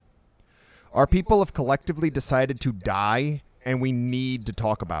Our people have collectively decided to die, and we need to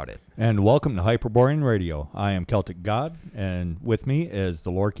talk about it. And welcome to Hyperborean Radio. I am Celtic God, and with me is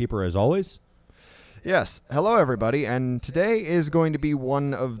the Lore Keeper as always. Yes, hello everybody, and today is going to be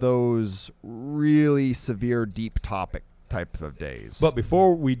one of those really severe, deep topic type of days. But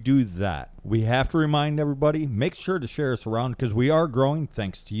before we do that, we have to remind everybody, make sure to share us around, because we are growing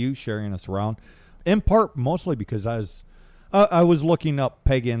thanks to you sharing us around, in part mostly because I was looking up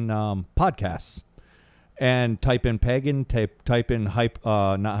pagan podcasts, and type in pagan, type in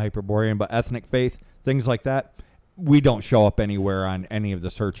not Hyperborean, but ethnic faith, things like that. We don't show up anywhere on any of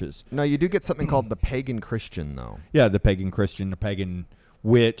the searches. No, you do get something called the pagan Christian, though. Yeah, the pagan Christian, the pagan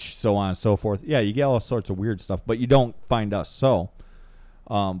witch, so on and so forth. Yeah, you get all sorts of weird stuff, but you don't find us. So,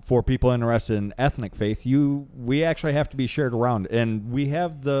 for people interested in ethnic faith, we actually have to be shared around, and we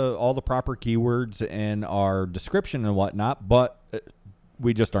have all the proper keywords in our description and whatnot, but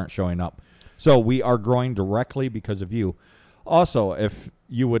we just aren't showing up. So we are growing directly because of you. Also, if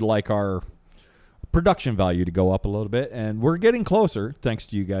you would like our production value to go up a little bit, and we're getting closer, thanks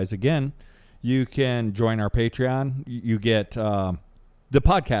to you guys again, you can join our Patreon. You get the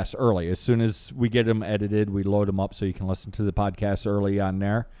podcasts early. As soon as we get them edited, we load them up so you can listen to the podcasts early on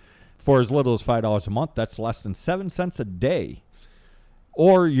there. For as little as $5 a month, that's less than 7 cents a day.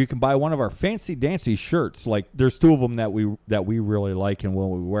 Or you can buy one of our fancy dancy shirts. Like, there's two of them that we really like, and when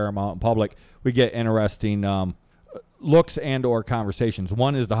we wear them out in public, we get interesting looks and or conversations.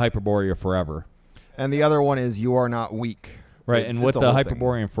 One is the Hyperborea Forever. And the other one is You Are Not Weak. Right, and with the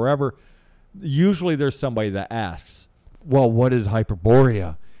Hyperborean Forever, usually there's somebody that asks, well, what is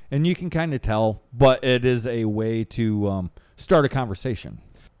Hyperborea? And you can kind of tell, but it is a way to start a conversation.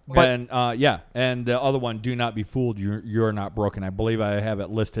 But, and the other one, Do Not Be Fooled, You're Not Broken. I believe I have it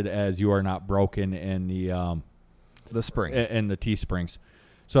listed as You Are Not Broken in the spring. In the Teesprings.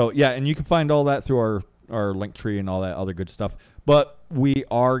 So, yeah, and you can find all that through our link tree and all that other good stuff. But we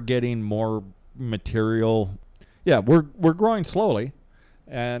are getting more material. Yeah, we're growing slowly,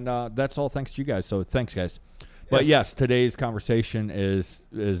 and that's all thanks to you guys. So thanks, guys. But yes, today's conversation is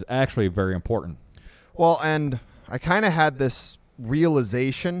actually very important. Well, and I kind of had this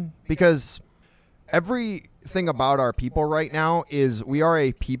realization because everything about our people right now is we are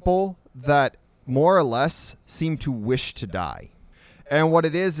a people that more or less seem to wish to die. And what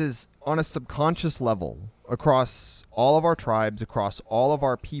it is on a subconscious level across all of our tribes, across all of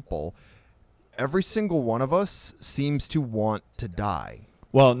our people, every single one of us seems to want to die.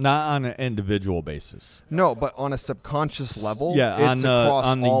 Well, not on an individual basis. No, but on a subconscious level. Yeah, it's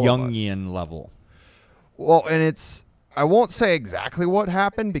on the all Jungian level. Well, and I won't say exactly what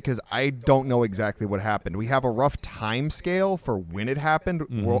happened because I don't know exactly what happened. We have a rough time scale for when it happened,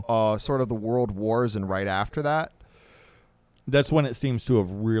 sort of the world wars and right after that. That's when it seems to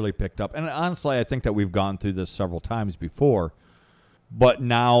have really picked up. And honestly, I think that we've gone through this several times before, but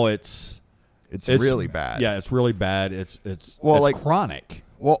now it's really bad. Yeah, it's really bad. It's chronic.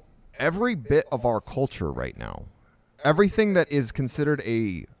 Well, every bit of our culture right now, everything that is considered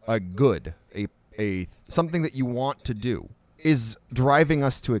a good, a something that you want to do, is driving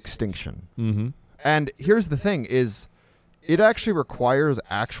us to extinction. Mm-hmm. And here's the thing: is it actually requires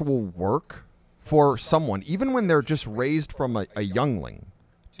actual work for someone, even when they're just raised from a youngling,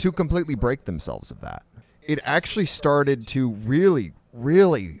 to completely break themselves of that. It actually started to really,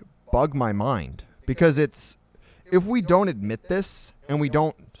 really bug my mind because if we don't admit this and we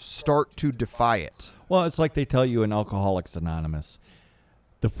don't start to defy it. Well, it's like they tell you in Alcoholics Anonymous,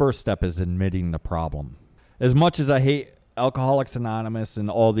 the first step is admitting the problem. As much as I hate Alcoholics Anonymous and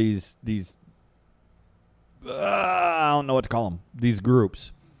all these I don't know what to call them, these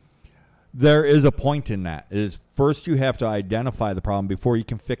groups, there is a point in that. Is first you have to identify the problem before you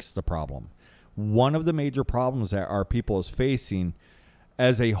can fix the problem. One of the major problems that our people is facing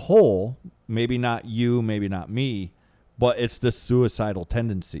as a whole, maybe not you, maybe not me, but it's this suicidal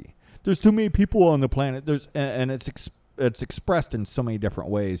tendency. There's too many people on the planet. And it's expressed in so many different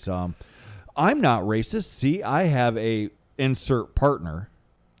ways. I'm not racist. See, I have a insert partner.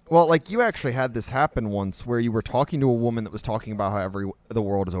 Well, like you actually had this happen once where you were talking to a woman that was talking about how the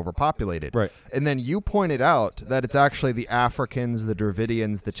world is overpopulated. Right. And then you pointed out that it's actually the Africans, the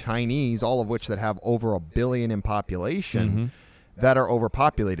Dravidians, the Chinese, all of which that have over 1 billion in population that are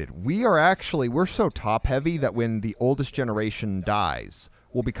overpopulated. We're so top heavy that when the oldest generation dies,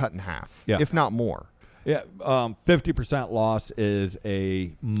 we'll be cut in half, if not more. Yeah, 50% loss is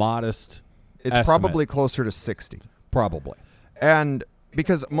a modest estimate. Probably closer to 60. Probably. And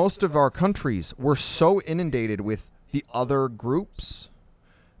because most of our countries were so inundated with the other groups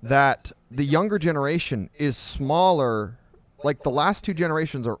that the younger generation is smaller like the last two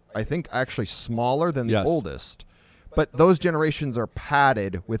generations are, I think, actually smaller than the Yes. oldest, but those generations are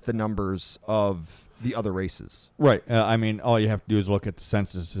padded with the numbers of the other races. Right. I mean, all you have to do is look at the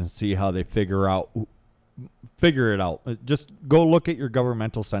census and see how they figure it out. Just go look at your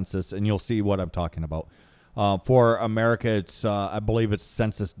governmental census, and you'll see what I'm talking about. For America, it's I believe it's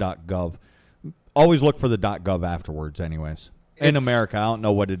census.gov. Always look for the .gov afterwards, anyways. In It's- America, I don't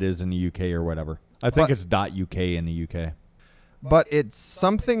know what it is in the UK or whatever. I think But- it's .uk in the UK. But it's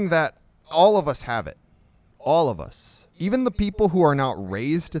something that all of us have it. All of us. Even the people who are not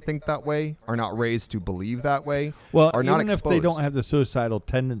raised to think that way, are not raised to believe that way, Well, are not even if exposed. they don't have the suicidal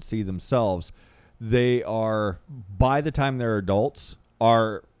tendency themselves, they are, by the time they're adults,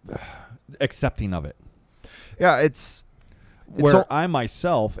 are accepting of it. Yeah, it's Where so- I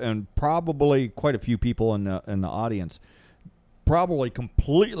myself, and probably quite a few people in the audience, probably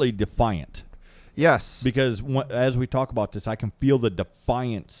completely defiant. yes. Because as we talk about this, I can feel the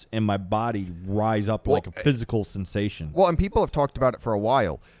defiance in my body rise up like a physical sensation. Well, and people have talked about it for a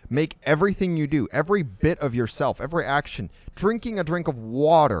while. Make everything you do, every bit of yourself, every action, drinking a drink of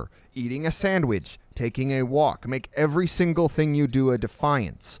water, eating a sandwich, taking a walk, make every single thing you do a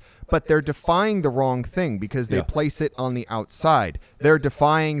defiance. But they're defying the wrong thing because they Yeah. place it on the outside. They're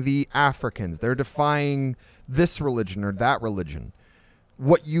defying the Africans. They're defying this religion or that religion.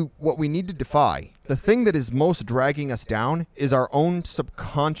 What we need to defy, the thing that is most dragging us down is our own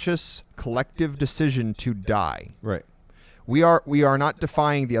subconscious collective decision to die. Right. We are not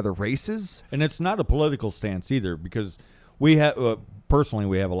defying the other races. And it's not a political stance either, because we have personally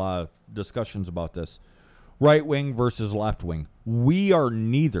we have a lot of discussions about this. Right wing versus left wing. We are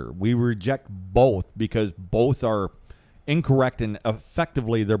neither. We reject both because both are incorrect, and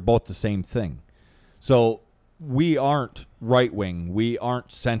effectively they're both the same thing. So we aren't right wing, we aren't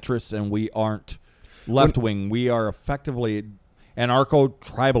centrist, and we aren't left wing. We are effectively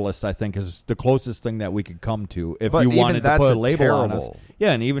anarcho-tribalist, I think, is the closest thing that we could come to if But you even wanted to that's put a a label on us. terrible-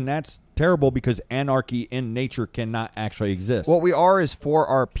 Yeah, and even that's terrible because anarchy in nature cannot actually exist. What we are is for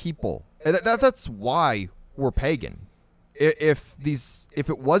our people. And that's why we're pagan. If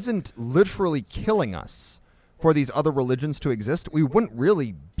it wasn't literally killing us for these other religions to exist, we wouldn't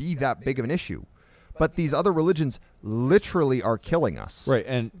really be that big of an issue. But these other religions literally are killing us. Right,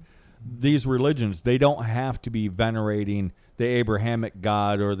 and these religions, they don't have to be venerating the Abrahamic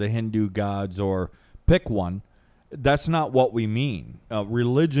God or the Hindu gods or pick one. That's not what we mean.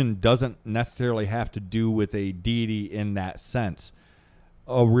 Religion doesn't necessarily have to do with a deity in that sense.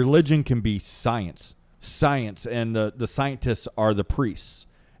 A religion can be science, and the scientists are the priests.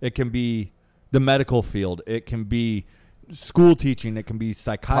 It can be the medical field. It can be school teaching. It can be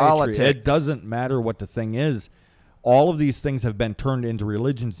psychiatry. Politics. It doesn't matter what the thing is. All of these things have been turned into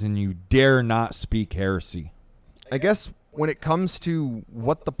religions, and you dare not speak heresy. I guess when it comes to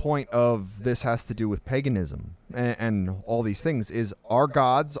what the point of this has to do with paganism and all these things is our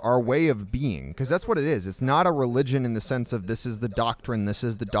gods, our way of being, because that's what it is. It's not a religion in the sense of this is the doctrine, this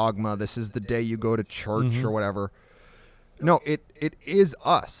is the dogma, this is the day you go to church or whatever. No, it is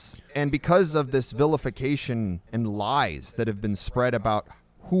us. And because of this vilification and lies that have been spread about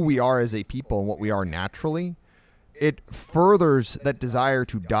who we are as a people and what we are naturally, it furthers that desire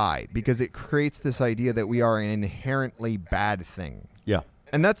to die because it creates this idea that we are an inherently bad thing. Yeah.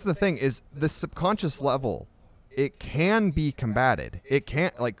 And that's the thing is the subconscious level, it can be combated. It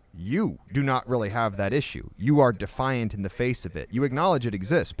can't, like, you do not really have that issue. You are defiant in the face of it. You acknowledge it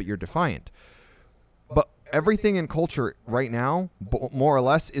exists, but you're defiant. But everything in culture right now, more or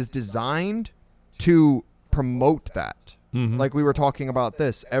less, is designed to promote that. Like we were talking about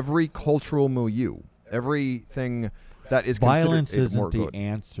this, every cultural milieu, everything that is Violence considered isn't more the good.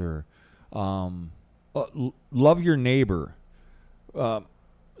 answer. Love your neighbor.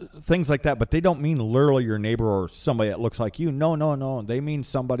 Things like that, but they don't mean literally your neighbor or somebody that looks like you. No. They mean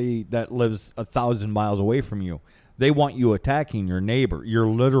somebody that lives 1,000 miles away from you. They want you attacking your neighbor, your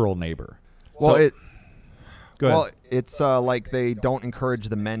literal neighbor. Well, So- Go ahead. Well, it's like they don't encourage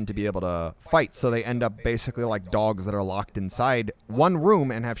the men to be able to fight, so they end up basically like dogs that are locked inside one room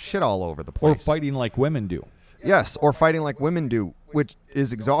and have shit all over the Or place. fighting like women do. Yes, or fighting like women do, which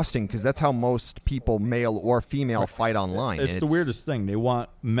is exhausting because that's how most people, male or female, fight online. It's And the weirdest thing. They want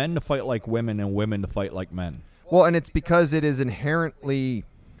men to fight like women and women to fight like men. Well, and it's because it is inherently,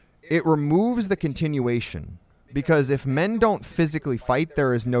 it removes the continuation. Because if men don't physically fight,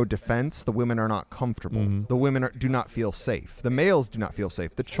 there is no defense. The women are not comfortable. The women do not feel safe. The males do not feel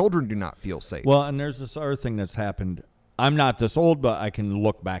safe. The children do not feel safe. Well, and there's this other thing that's happened. I'm not this old, but I can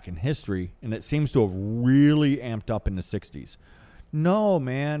look back in history, and it seems to have really amped up in the 60s. no,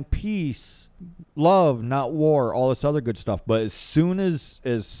 man, peace, love, not war, all this other good stuff. But as soon as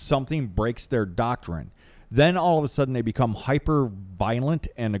something breaks their doctrine, then all of a sudden they become hyper violent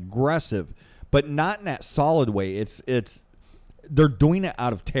and aggressive, but not in that solid way. It's they're doing it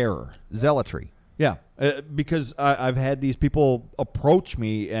out of terror. Zealotry. Yeah, because I've had these people approach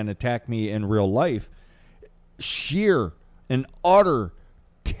me and attack me in real life. Sheer and utter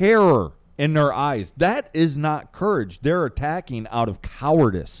terror in their eyes. That is not courage. They're attacking out of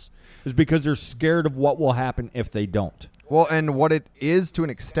cowardice. It's because they're scared of what will happen if they don't. Well, and what it is to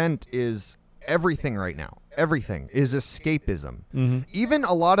an extent is everything right now. Everything is escapism. Mm-hmm. Even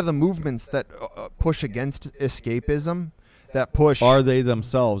a lot of the movements that push against escapism, that push... Are they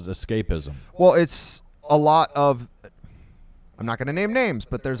themselves escapism? Well, it's a lot of... I'm not going to name names,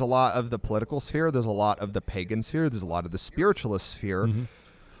 but there's a lot of the political sphere. There's a lot of the pagan sphere. There's a lot of the spiritualist sphere. Mm-hmm.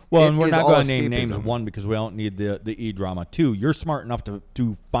 Well, and we're not going to name escapism. names, one, because we don't need the e-drama. Two, you're smart enough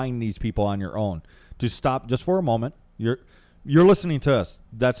to find these people on your own. To stop just for a moment. You're listening to us.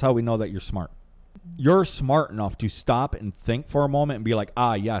 That's how we know that you're smart. You're smart enough to stop and think for a moment and be like,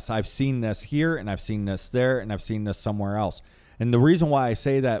 yes, I've seen this here, and I've seen this there, and I've seen this somewhere else. And the reason why I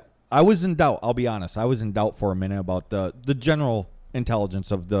say that, I was in doubt. I'll be honest. I was in doubt for a minute about the general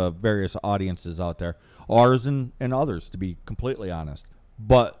intelligence of the various audiences out there, ours and others, to be completely honest.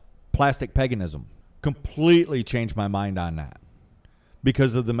 But plastic paganism completely changed my mind on that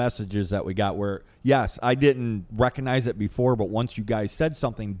because of the messages that we got where, yes, I didn't recognize it before, but once you guys said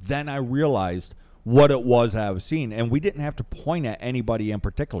something, then I realized what it was I was seeing. And we didn't have to point at anybody in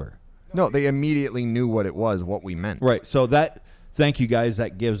particular. No, they immediately knew what it was, what we meant. Right. So that... Thank you, guys.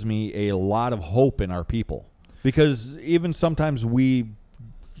 That gives me a lot of hope in our people. Because even sometimes we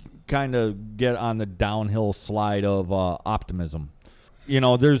kind of get on the downhill slide of optimism. You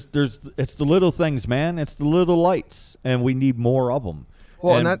know, it's the little things, man. It's the little lights, and we need more of them.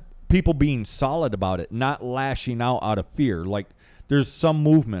 Well, and that people being solid about it, not lashing out of fear. Like, there's some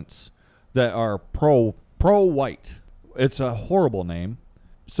movements that are pro-white. It's a horrible name.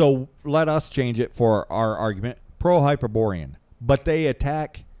 So let us change it for our argument. Pro-Hyperborean. But they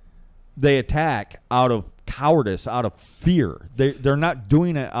attack out of cowardice, out of fear. They're not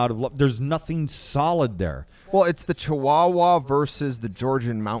doing it out of love. There's nothing solid there. Well, it's the Chihuahua versus the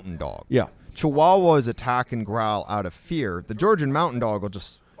Georgian Mountain Dog. Yeah. Chihuahuas attack and growl out of fear. The Georgian Mountain Dog will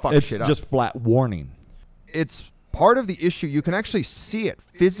just fuck shit up. It's just flat warning. It's part of the issue. You can actually see it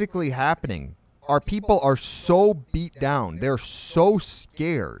physically happening. Our people are so beat down. They're so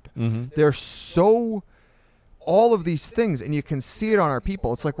scared. Mm-hmm. They're so... all of these things, and you can see it on our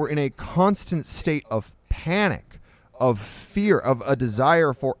people. It's like we're in a constant state of panic, of fear, of a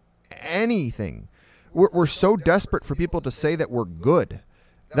desire for anything. We're so desperate for people to say that we're good,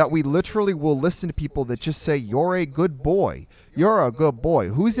 that we literally will listen to people that just say, you're a good boy. You're a good boy.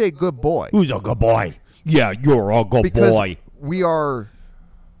 Who's a good boy? Who's a good boy? Yeah, you're a good because boy. We are,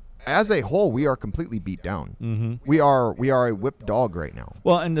 as a whole, we are completely beat down. Mm-hmm. We are a whipped dog right now.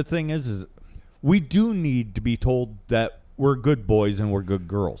 Well, and the thing is we do need to be told that we're good boys and we're good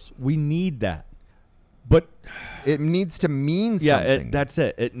girls. We need that. But it needs to mean something. Yeah, that's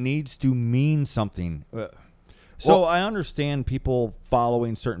it. It needs to mean something. So I understand people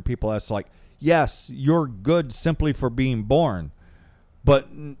following certain people as like, yes, you're good simply for being born. But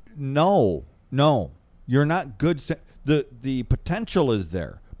no, you're not good. The potential is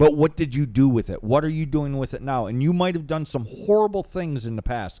there. But what did you do with it? What are you doing with it now? And you might have done some horrible things in the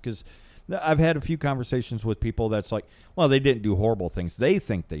past, because I've had a few conversations with people that's like, well, they didn't do horrible things. They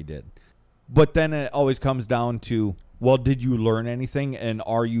think they did. But then it always comes down to, well, did you learn anything? And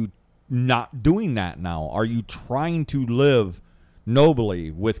are you not doing that now? Are you trying to live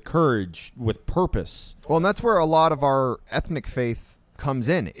nobly, with courage, with purpose? Well, and that's where a lot of our ethnic faith comes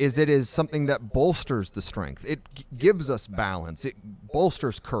in, is it is something that bolsters the strength. It gives us balance. It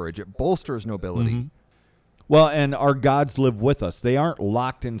bolsters courage. It bolsters nobility. Mm-hmm. Well, and our gods live with us. They aren't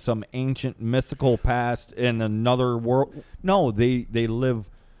locked in some ancient mythical past in another world. No, they live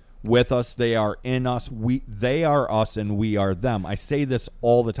with us. They are in us. They are us and we are them. I say this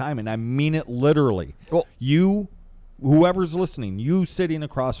all the time, and I mean it literally. Well, you, whoever's listening, you sitting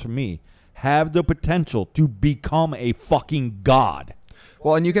across from me, have the potential to become a fucking god.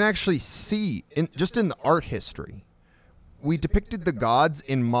 Well, and you can actually see, just in the art history, we depicted the gods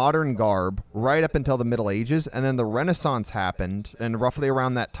in modern garb right up until the Middle Ages, and then the Renaissance happened, and roughly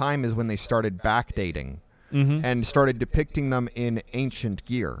around that time is when they started backdating and started depicting them in ancient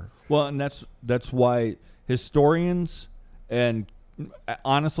gear. Well, and that's why historians and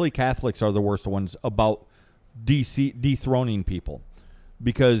honestly Catholics are the worst ones about dethroning people,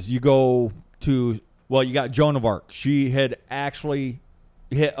 because you go to Well, you got Joan of Arc. She had actually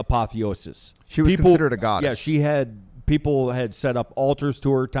hit apotheosis. She was considered a goddess. Yeah, people had set up altars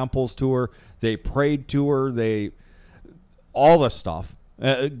to her, temples to her. They prayed to her. All the stuff.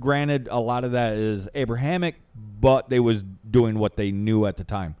 Granted, a lot of that is Abrahamic, but they was doing what they knew at the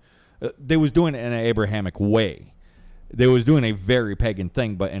time. They was doing it in an Abrahamic way. They was doing a very pagan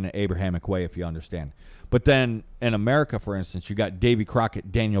thing, but in an Abrahamic way, if you understand. But then in America, for instance, you got Davy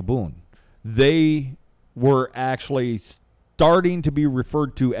Crockett, Daniel Boone. They were actually starting to be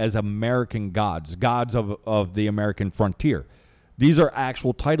referred to as American gods of the American frontier. These are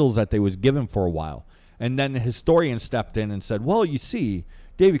actual titles that they was given for a while. And then the historian stepped in and said, well, you see,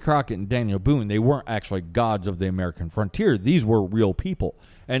 Davy Crockett and Daniel Boone, they weren't actually gods of the American frontier. These were real people.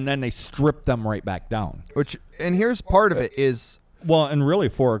 And then they stripped them right back down. And here's part of it is... Well, and really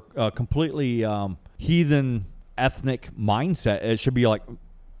for a completely heathen ethnic mindset, it should be like,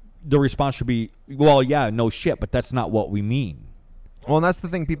 the response should be, well, yeah, no shit, but that's not what we mean. Well, and that's the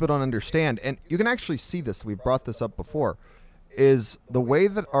thing people don't understand. And you can actually see this. We've brought this up before. Is the way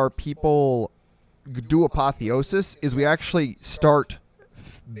that our people do apotheosis is we actually start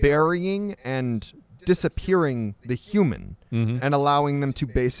burying and disappearing the human and allowing them to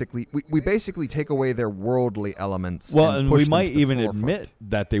basically we basically take away their worldly elements. Well, and push we them might to the even forefront. admit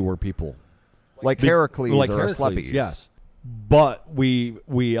that they were people. Like Heracles or Heracles, Asclepius. yes. But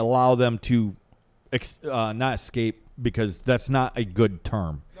we allow them to not escape, because that's not a good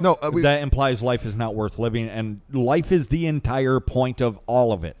term. No, that implies life is not worth living, and life is the entire point of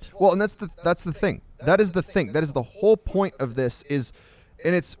all of it. Well, and that's the thing. That is the thing. That is the whole point of this is,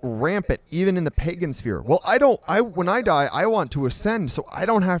 and it's rampant even in the pagan sphere. Well, when I die, I want to ascend so I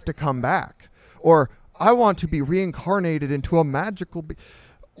don't have to come back, or I want to be reincarnated into a magical.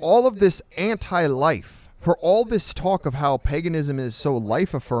 All of this anti-life. For all this talk of how paganism is so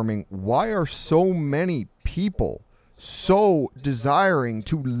life-affirming, why are so many people so desiring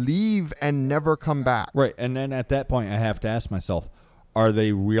to leave and never come back? Right, and then at that point, I have to ask myself, are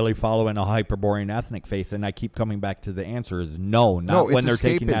they really following a Hyperborean ethnic faith? And I keep coming back to the answer is no, when they're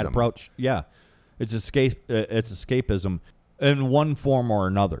taking that approach. Yeah, it's escapism in one form or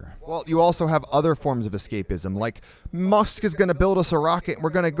another. Well, you also have other forms of escapism, like Musk is going to build us a rocket and we're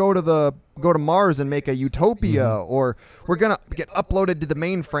going to go to Mars and make a utopia, or we're going to get uploaded to the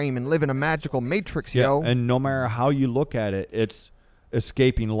mainframe and live in a magical matrix, yo. And no matter how you look at it, it's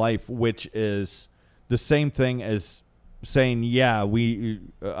escaping life, which is the same thing as saying, yeah,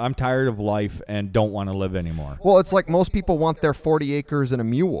 I'm tired of life and don't want to live anymore. Well, it's like most people want their 40 acres and a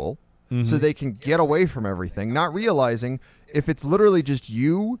mule so they can get away from everything, not realizing if it's literally just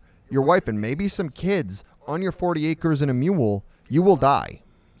you, your wife, and maybe some kids on your 40 acres and a mule, you will die.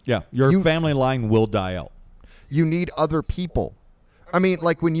 Yeah, your family line will die out. You need other people. I mean,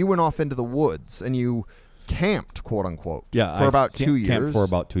 like when you went off into the woods and you camped, quote unquote, for about 2 years. Camped for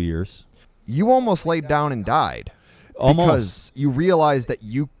about 2 years. You almost laid down and died. Almost. Because you realized that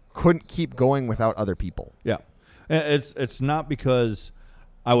you couldn't keep going without other people. Yeah. It's not because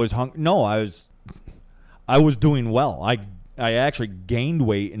I was hungry. No, I was doing well. I actually gained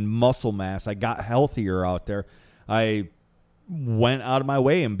weight and muscle mass. I got healthier out there. I went out of my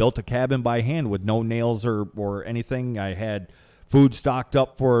way and built a cabin by hand with no nails or anything. I had food stocked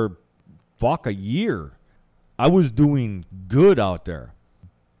up for a year. I was doing good out there,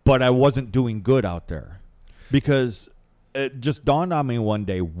 but I wasn't doing good out there because it just dawned on me one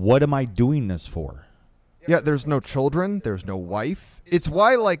day, what am I doing this for? Yeah, there's no children. There's no wife. It's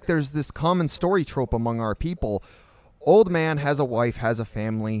why, like, there's this common story trope among our people. Old man has a wife, has a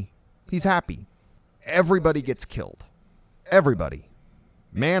family. He's happy. Everybody gets killed. Everybody.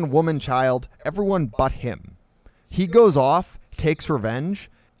 Man, woman, child, everyone but him. He goes off, takes revenge,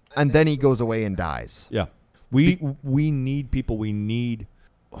 and then he goes away and dies. Yeah. We need people. We need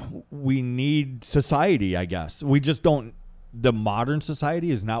society, I guess. We just don't. The modern society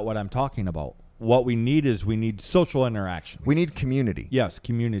is not what I'm talking about. What we need is social interaction. We need community. Yes,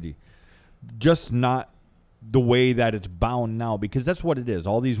 community. Just not the way that it's bound now, because that's what it is.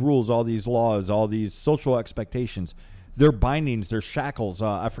 All these rules, all these laws, all these social expectations, they're bindings, they're shackles.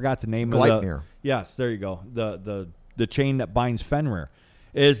 I forgot the name Gleipnir. of the... Yes, there you go. The chain that binds Fenrir.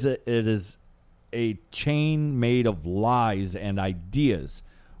 It is a chain made of lies and ideas.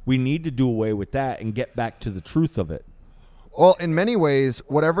 We need to do away with that and get back to the truth of it. Well, in many ways,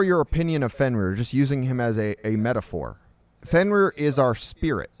 whatever your opinion of Fenrir, just using him as a metaphor, Fenrir is our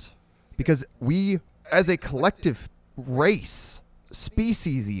spirit. Because we, as a collective race,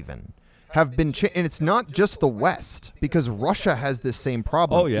 species even, have been... and it's not just the West, because Russia has this same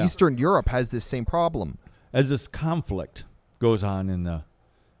problem. Oh, yeah. Eastern Europe has this same problem. As this conflict goes on in the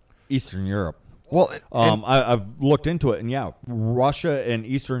Eastern Europe. Well, I've looked into it, and yeah, Russia and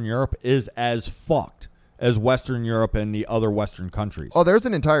Eastern Europe is as fucked as Western Europe and the other Western countries. oh, there's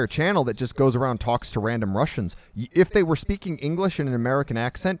an entire channel that just goes around, talks to random Russians. If they were speaking English in an American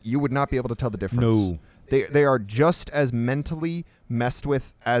accent, you would not be able to tell the difference. No. They are just as mentally messed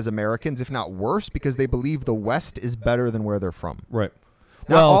with as Americans, if not worse, because they believe the West is better than where they're from. Right.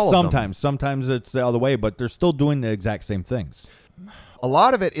 Not all Well, of them. sometimes it's the other way, but they're still doing the exact same things. A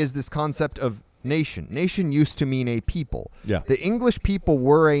lot of it is this concept of nation. Nation used to mean a people. Yeah. The English people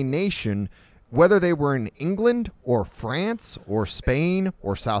were a nation, whether they were in England or France or Spain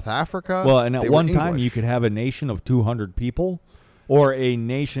or South Africa. Well, and they at were one time, English. you could have a nation of 200 people or a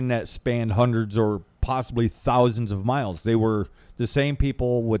nation that spanned hundreds or possibly thousands of miles. They were the same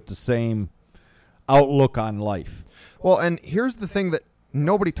people with the same outlook on life. Well, and here's the thing that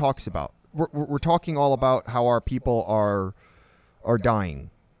nobody talks about. We're talking all about how our people are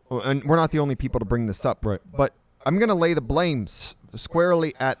dying, and we're not the only people to bring this up. Right. But I'm going to lay the blames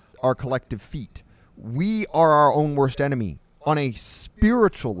squarely at our collective feet. We are our own worst enemy on a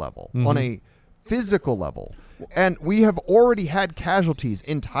spiritual level, on a physical level. And we have already had casualties.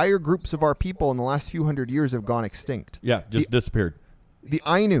 Entire groups of our people in the last few hundred years have gone extinct. Yeah, just disappeared. The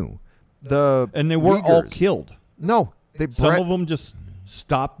Ainu, the And they weren't all Uyghurs. killed. No, they Some of them just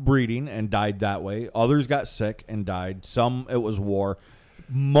stopped breeding and died that way. Others got sick and died. Some, it was war.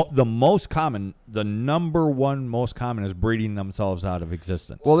 The most common, the number one most common is breeding themselves out of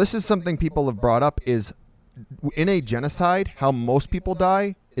existence. Well, this is something people have brought up is in a genocide, how most people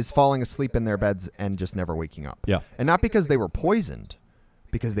die is falling asleep in their beds and just never waking up. Yeah. And not because they were poisoned,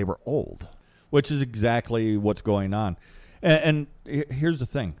 because they were old. Which is exactly what's going on. And here's the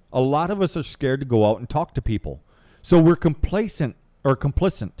thing. A lot of us are scared to go out and talk to people. So we're complacent or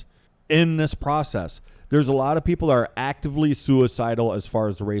complicit in this process. There's a lot of people that are actively suicidal as far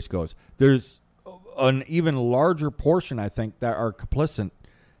as the race goes. There's an even larger portion, I think, that are complicit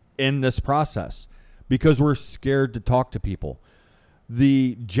in this process because we're scared to talk to people.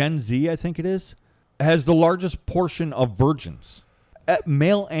 The Gen Z, I think it is, has the largest portion of virgins,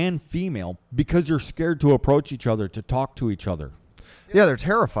 male and female, because you're scared to approach each other, to talk to each other. Yeah, they're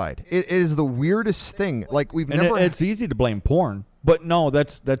terrified. It is the weirdest thing. Like we've And never. it's easy to blame porn, but no,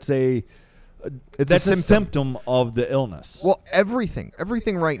 that's a symptom of the illness. Well, everything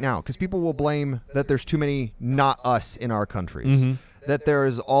right now, because people will blame that there's too many not us in our countries, that there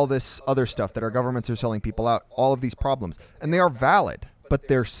is all this other stuff that our governments are selling people out, all of these problems, and they are valid, but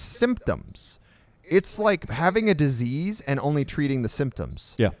they're symptoms. It's like having a disease and only treating the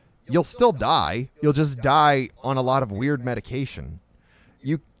symptoms. Yeah. You'll still die. You'll just die on a lot of weird medication.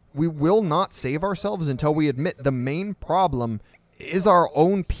 We will not save ourselves until we admit the main problem is our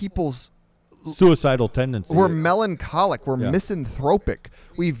own people's. Suicidal tendency. We're melancholic. We're Yeah. misanthropic.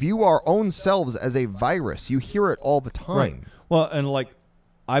 We view our own selves as a virus. You hear it all the time. Right. Well, and like,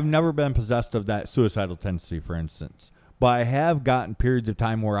 I've never been possessed of that suicidal tendency, for instance, but I have gotten periods of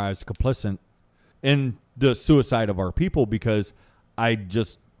time where I was complicit in the suicide of our people because I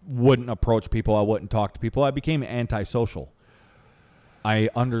just wouldn't approach people. I wouldn't talk to people. I became antisocial. I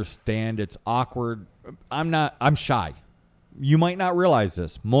understand it's awkward. I'm shy. You might not realize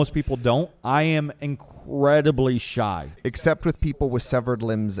this. Most people don't. I am incredibly shy. Except with people with severed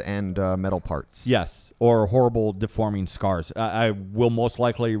limbs and metal parts. Yes, or horrible deforming scars. I will most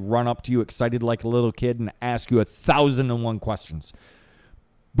likely run up to you excited like a little kid and ask you 1,001 questions.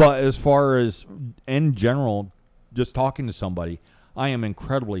 But as far as in general, just talking to somebody, I am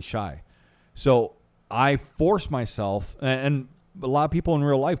incredibly shy. So I force myself, and a lot of people in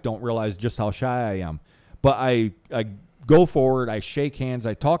real life don't realize just how shy I am. But I go forward, I shake hands,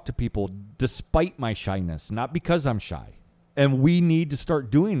 I talk to people despite my shyness, not because I'm shy. And we need to start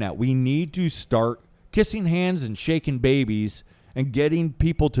doing that. We need to start kissing hands and shaking babies and getting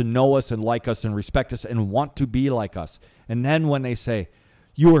people to know us and like us and respect us and want to be like us. And then when they say,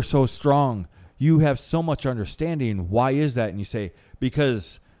 "You are so strong, you have so much understanding," why is that? And you say,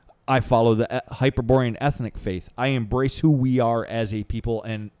 "Because I follow the Hyperborean ethnic faith. I embrace who we are as a people,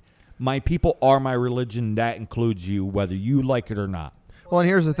 and my people are my religion. That includes you, whether you like it or not." Well, and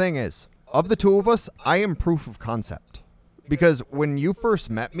here's the thing is, of the two of us, I am proof of concept. Because when you first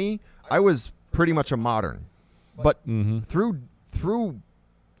met me, I was pretty much a modern. But through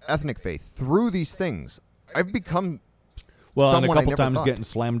ethnic faith, through these things, I've become Well, and a someone I couple never times thought. getting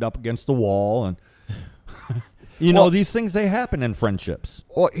slammed up against the wall. And you know, these things, they happen in friendships.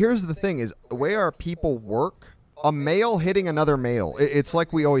 Well, here's the thing is, the way our people work, a male hitting another male, it's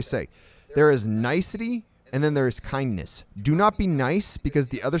like we always say, there is nicety and then there is kindness. Do not be nice, because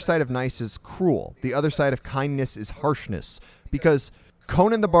the other side of nice is cruel. The other side of kindness is harshness. Because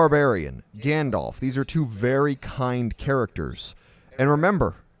Conan the Barbarian, Gandalf, these are two very kind characters. And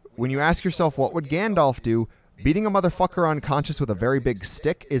remember, when you ask yourself what would Gandalf do, beating a motherfucker unconscious with a very big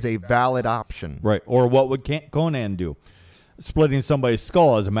stick is a valid option. Right. Or what would Conan do? Splitting somebody's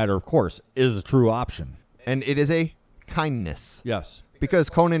skull, as a matter of course, is a true option. And it is a kindness. Yes. Because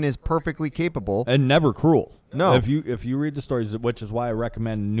Conan is perfectly capable. And never cruel. No. If you read the stories, which is why I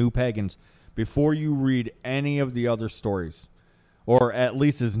recommend New Pagans, before you read any of the other stories, or at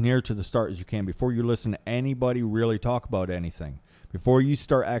least as near to the start as you can, before you listen to anybody really talk about anything, before you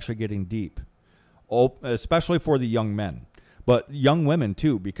start actually getting deep, especially for the young men, but young women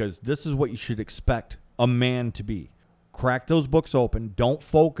too, because this is what you should expect a man to be. Crack those books open. Don't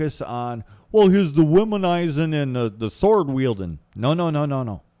focus on, well, here's the womanizing and the sword wielding.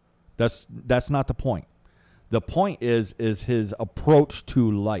 No. That's not the point. The point is his approach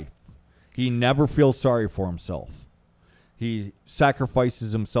to life. He never feels sorry for himself. He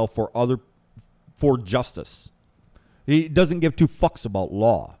sacrifices himself for justice. He doesn't give two fucks about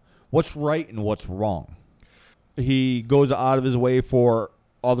law. What's right and what's wrong. He goes out of his way for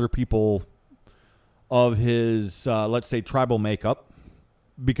other people of his, let's say, tribal makeup,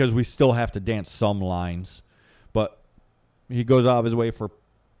 because we still have to dance some lines. But he goes out of his way for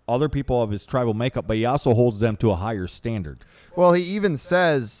other people of his tribal makeup, but he also holds them to a higher standard. Well, he even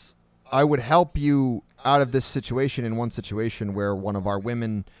says, I would help you out of this situation, in one situation where one of our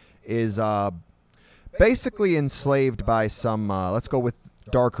women is basically enslaved by some, let's go with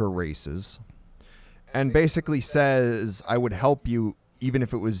darker races, and basically says, I would help you even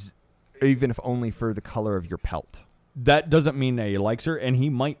if only for the color of your pelt. That doesn't mean that he likes her, and he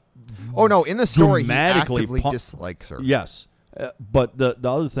might. Oh no! In the story, he dramatically actively dislikes her. Yes, but the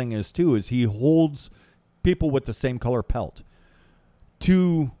other thing is he holds people with the same color pelt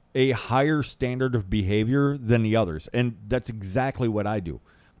to a higher standard of behavior than the others, and that's exactly what I do.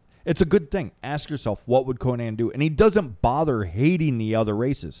 It's a good thing. Ask yourself, what would Conan do? And he doesn't bother hating the other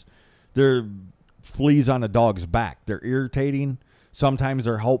races. They're fleas on a dog's back. They're irritating. Sometimes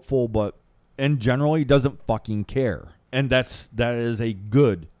they're helpful, but in general, he doesn't fucking care. And that is a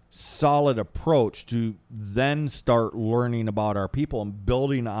good, solid approach to then start learning about our people and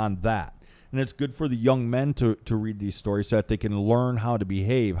building on that. And it's good for the young men to read these stories so that they can learn how to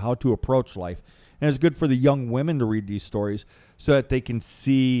behave, how to approach life. And it's good for the young women to read these stories so that they can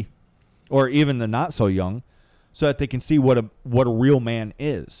see, or even the not so young, so that they can see what a real man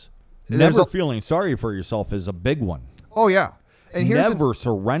is. Never feeling sorry for yourself is a big one. Oh, yeah. And never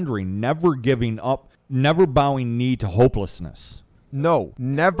surrendering, never giving up, never bowing knee to hopelessness. No,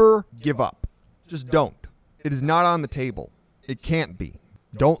 never give up. Just don't. It is not on the table. It can't be.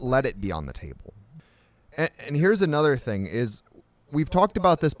 Don't let it be on the table. And here's another thing is, we've talked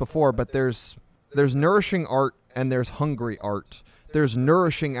about this before, but there's nourishing art and there's hungry art. There's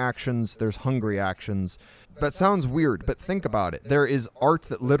nourishing actions, there's hungry actions. That sounds weird, but think about it. There is art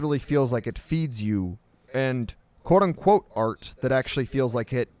that literally feels like it feeds you, and quote-unquote art that actually feels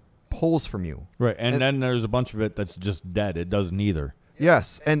like it pulls from you. Right, and then there's a bunch of it that's just dead. It does neither.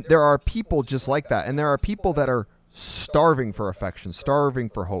 Yes, and there are people just like that, and there are people that are starving for affection, starving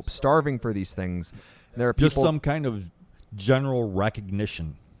for hope, starving for these things. And there are people, just some kind of general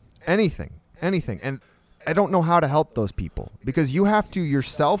recognition. Anything. And I don't know how to help those people, because you have to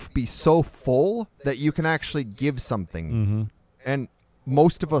yourself be so full that you can actually give something. Mm-hmm. And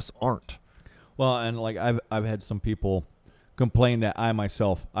most of us aren't. Well, and like I've had some people complain that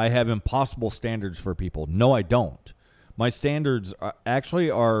I have impossible standards for people. No, I don't. My standards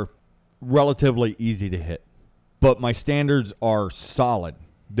are relatively easy to hit, but my standards are solid.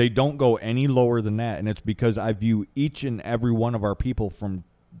 They don't go any lower than that, and it's because I view each and every one of our people, from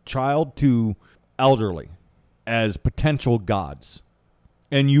child to elderly, as potential gods.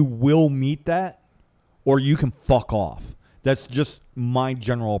 And you will meet that, or you can fuck off. That's just my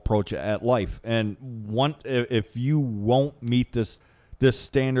general approach at life. And if you won't meet this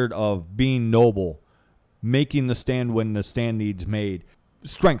standard of being noble, making the stand when the stand needs made,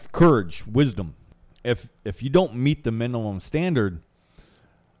 strength, courage, wisdom, if you don't meet the minimum standard,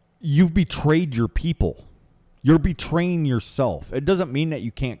 you've betrayed your people. You're betraying yourself. It doesn't mean that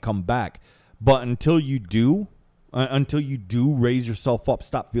you can't come back, but until you do raise yourself up,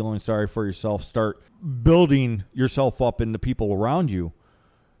 stop feeling sorry for yourself, start building yourself up in the people around you.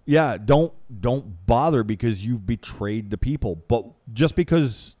 Yeah, don't bother, because you've betrayed the people. But just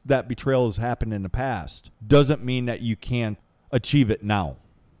because that betrayal has happened in the past doesn't mean that you can't achieve it now.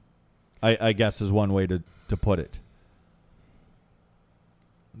 I guess is one way to put it.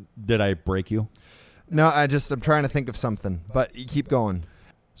 Did I break you? No, I'm trying to think of something, but you keep going.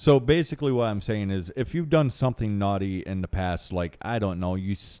 So basically what I'm saying is if you've done something naughty in the past, like, I don't know,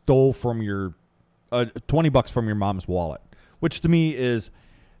 you stole from your $20 from your mom's wallet, which to me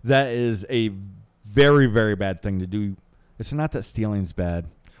that is a very, very bad thing to do. It's not that stealing's bad.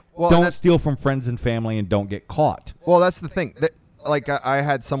 Well, don't steal from friends and family and don't get caught. Well, that's the thing. Like I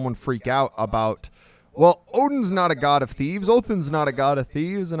had someone freak out about, well, Odin's not a god of thieves. Othin's not a god of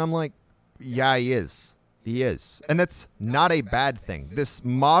thieves. And I'm like, yeah, he is. He is. And that's not a bad thing. This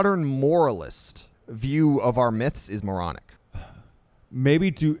modern moralist view of our myths is moronic.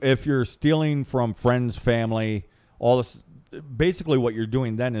 Maybe if you're stealing from friends, family, all this, basically what you're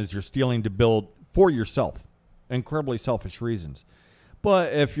doing then is you're stealing to build for yourself. Incredibly selfish reasons.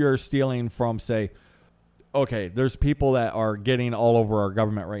 But if you're stealing from, say, okay, there's people that are getting all over our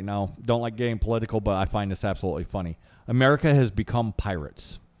government right now. Don't like getting political, but I find this absolutely funny. America has become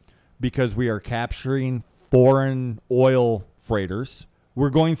pirates because we are capturing foreign oil freighters. We're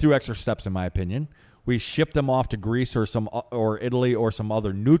going through extra steps, in my opinion. We ship them off to Greece or Italy or some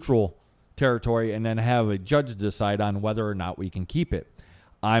other neutral territory and then have a judge decide on whether or not we can keep it.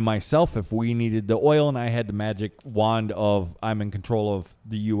 I myself, if we needed the oil and I had the magic wand of I'm in control of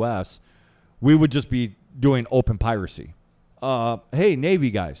the U.S., we would just be doing open piracy. Hey, Navy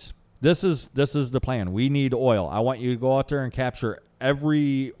guys, this is the plan. We need oil. I want you to go out there and capture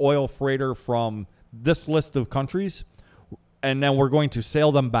every oil freighter from this list of countries, and then we're going to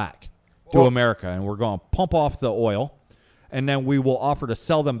sail them back to America, and we're going to pump off the oil, and then we will offer to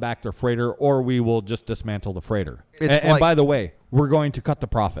sell them back their freighter, or we will just dismantle the freighter. And by the way, we're going to cut the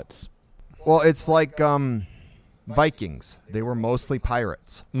profits. Well, it's like Vikings. They were mostly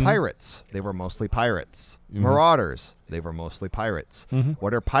pirates. Mm-hmm. Pirates. They were mostly pirates. Mm-hmm. Marauders. They were mostly pirates. Mm-hmm.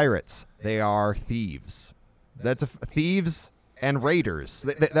 What are pirates? They are thieves. That's thieves and raiders.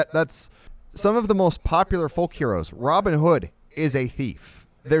 That's some of the most popular folk heroes. Robin Hood is a thief.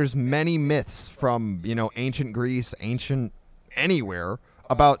 There's many myths from, ancient Greece, ancient anywhere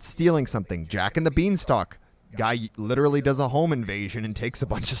about stealing something. Jack and the Beanstalk. Guy literally does a home invasion and takes a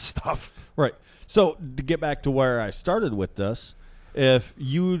bunch of stuff. Right. So to get back to where I started with this, if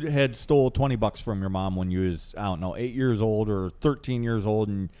you had stole $20 from your mom when you was, 8 years old or 13 years old,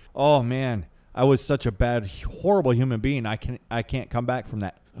 and oh man, I was such a bad, horrible human being. I can't come back from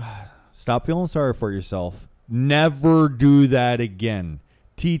that. Stop feeling sorry for yourself. Never do that again.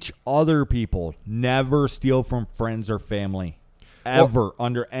 Teach other people. Never steal from friends or family. Ever,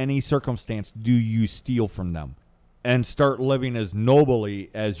 under any circumstance, do you steal from them. And start living as nobly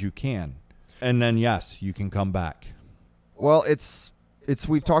as you can. And then, yes, you can come back. Well, it's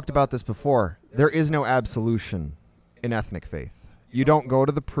we've talked about this before. There is no absolution in ethnic faith. You don't go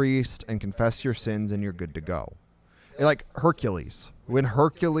to the priest and confess your sins and you're good to go. Like Hercules. When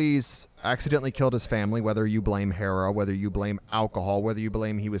Hercules accidentally killed his family, whether you blame Hera, whether you blame alcohol, whether you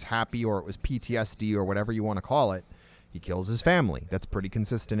blame he was happy or it was PTSD or whatever you want to call it, he kills his family. That's pretty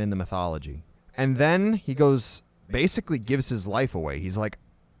consistent in the mythology. And then he basically gives his life away. He's like,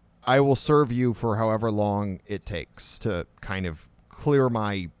 I will serve you for however long it takes to kind of clear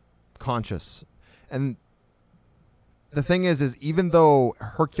my conscience. And the thing is even though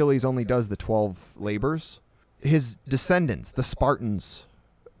Hercules only does the 12 labors, his descendants, the Spartans,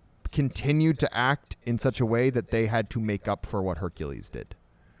 continued to act in such a way that they had to make up for what Hercules did.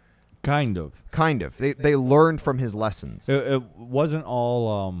 Kind of. They learned from his lessons. It wasn't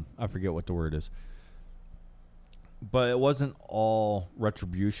all, I forget what the word is, but it wasn't all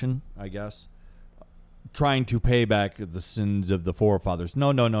retribution, I guess. Trying to pay back the sins of the forefathers.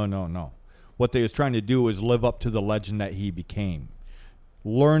 No. What they was trying to do was live up to the legend that he became.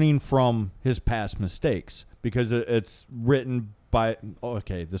 Learning from his past mistakes. Because it's written by,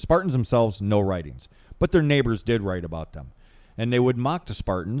 the Spartans themselves, no writings. But their neighbors did write about them. And they would mock the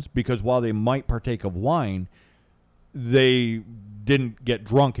Spartans because while they might partake of wine, they didn't get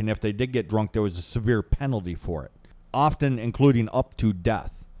drunk. And if they did get drunk, there was a severe penalty for it. Often including up to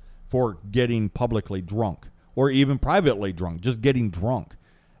death for getting publicly drunk. Or even privately drunk, just getting drunk.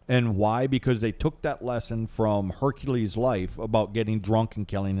 And why? Because they took that lesson from Hercules' life about getting drunk and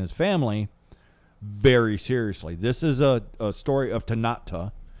killing his family very seriously. This is a story of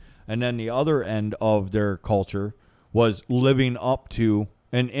Tanatta. And then the other end of their culture was living up to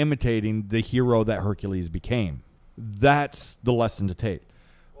and imitating the hero that Hercules became. That's the lesson to take.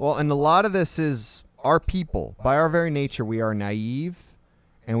 Well, and a lot of this is our people. By our very nature, we are naive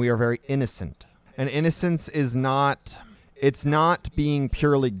and we are very innocent. And innocence is not being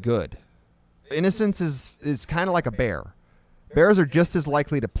purely good. Innocence is kind of like a bear. Bears are just as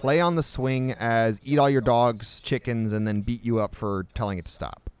likely to play on the swing as eat all your dog's chickens and then beat you up for telling it to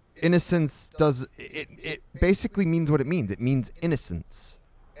stop. Innocence it basically means what it means. It means innocence.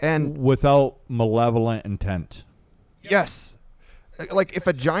 And without malevolent intent. yes, like if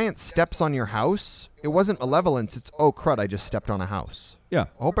a giant steps on your house, it wasn't malevolence. It's, oh, crud, I just stepped on a house. Yeah.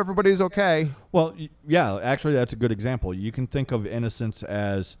 I hope everybody's okay. Well, yeah, actually, that's a good example. You can think of innocence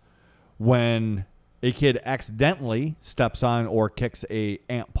as when a kid accidentally steps on or kicks a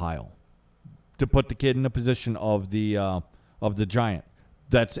ant pile to put the kid in the position of the giant.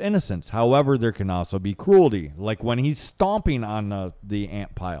 That's innocence. However, there can also be cruelty, like when he's stomping on the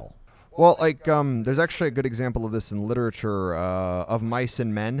ant pile. Well, like, there's actually a good example of this in literature of Mice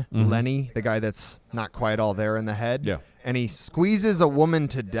and Men. Mm-hmm. Lenny, the guy that's not quite all there in the head. Yeah. And he squeezes a woman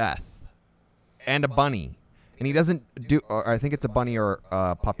to death and a bunny. And he doesn't do, or I think it's a bunny or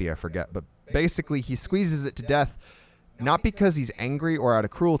a puppy, I forget. But basically, he squeezes it to death, not because he's angry or out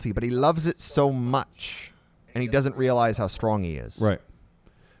of cruelty, but he loves it so much. And he doesn't realize how strong he is. Right.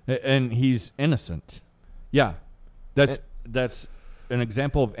 And he's innocent. Yeah. That's an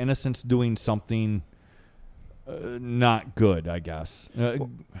example of innocence doing something not good, I guess.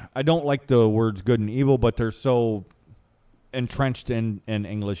 I don't like the words good and evil, but they're so entrenched in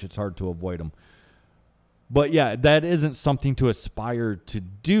English, it's hard to avoid them. But yeah, that isn't something to aspire to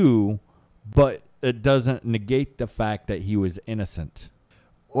do, but it doesn't negate the fact that he was innocent.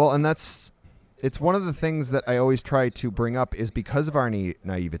 Well, and it's one of the things that I always try to bring up is because of our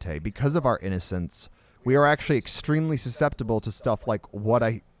naivete, because of our innocence, we are actually extremely susceptible to stuff like what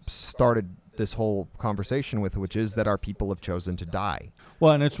I started this whole conversation with, which is that our people have chosen to die.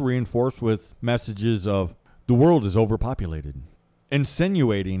 Well, and it's reinforced with messages of the world is overpopulated,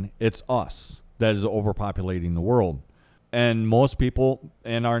 insinuating it's us that is overpopulating the world. And most people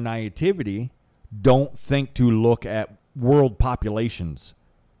in our naivety don't think to look at world populations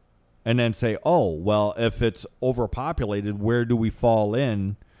and then say, oh, well, if it's overpopulated, where do we fall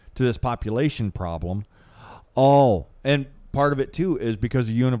in to this population problem? Oh, and part of it, too, is because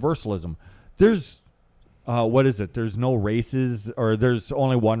of universalism. There's, what is it? There's no races, or there's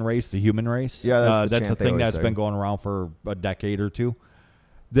only one race, the human race. Yeah, that's a thing that's been going around for a decade or two.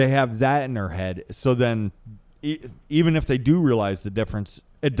 They have that in their head. So then, even if they do realize the difference,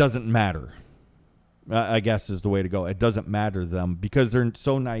 it doesn't matter. I guess is the way to go. It doesn't matter to them because they're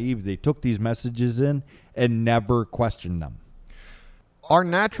so naive. They took these messages in and never questioned them. Our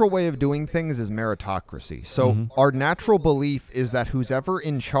natural way of doing things is meritocracy. So our natural belief is that who's ever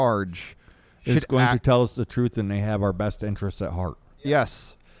in charge is going to tell us the truth, and they have our best interests at heart.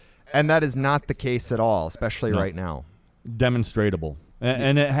 Yes. And that is not the case at all, especially right now. Demonstratable.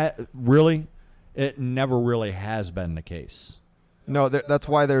 And it never really has been the case. No, that's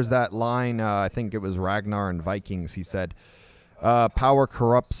why there's that line, I think it was Ragnar in Vikings. He said, power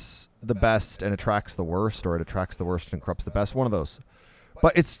corrupts the best and attracts the worst, or it attracts the worst and corrupts the best. One of those.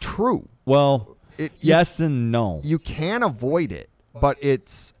 But it's true. Well, yes and no. You can avoid it, but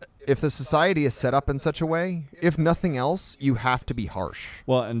if the society is set up in such a way, if nothing else, you have to be harsh.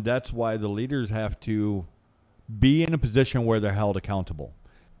 Well, and that's why the leaders have to be in a position where they're held accountable.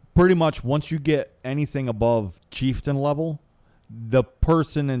 Pretty much once you get anything above chieftain level, the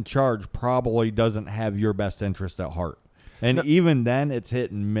person in charge probably doesn't have your best interest at heart. And even then, it's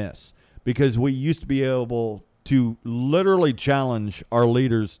hit and miss. Because we used to be able to literally challenge our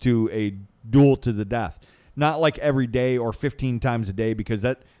leaders to a duel to the death. Not like every day or 15 times a day, because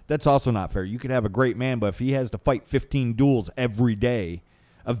that's also not fair. You could have a great man, but if he has to fight 15 duels every day,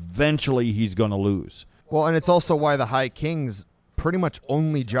 eventually he's going to lose. Well, and it's also why the High King's pretty much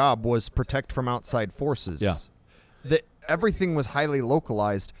only job was protect from outside forces. Yeah. Everything was highly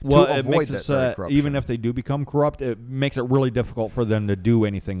localized to avoid that very corruption. Even if they do become corrupt, it makes it really difficult for them to do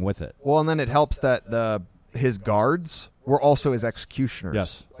anything with it. Well, and then it helps that his guards were also his executioners.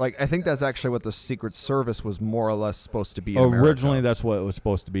 Yes. Like, I think that's actually what the Secret Service was more or less supposed to be in Originally, America. that's what it was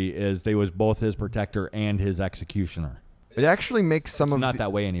supposed to be, is they was both his protector and his executioner. It actually makes some it's of not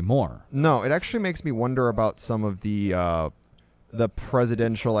that way anymore. No, it actually makes me wonder about some of the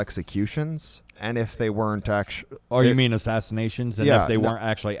presidential executions, and if they weren't actually... Or you mean assassinations, and if they weren't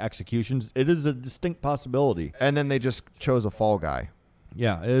actually executions? It is a distinct possibility. And then they just chose a fall guy.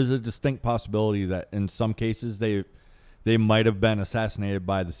 Yeah, it is a distinct possibility that in some cases they might have been assassinated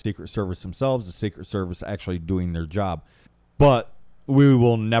by the Secret Service themselves, the Secret Service actually doing their job. But we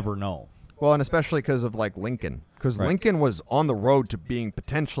will never know. Well, and especially because of, like, Lincoln. Because Lincoln was on the road to being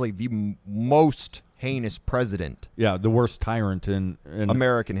potentially the most heinous president. Yeah, the worst tyrant in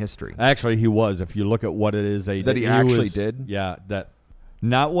American history. Actually, he was. If you look at what it is that he actually did. Yeah, that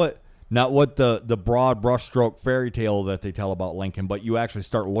not what the broad brushstroke fairy tale that they tell about Lincoln, but you actually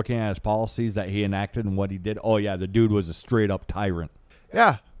start looking at his policies that he enacted and what he did. Oh yeah, the dude was a straight up tyrant.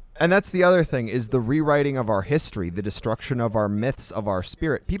 Yeah. And that's the other thing, is the rewriting of our history, the destruction of our myths, of our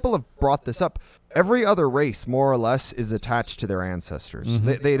spirit. People have brought this up. Every other race, more or less, is attached to their ancestors.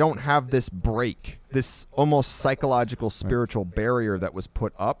 Mm-hmm. They don't have this break, this almost psychological, spiritual barrier that was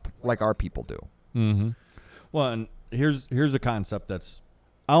put up like our people do. Mm-hmm. Well, and here's a concept that's,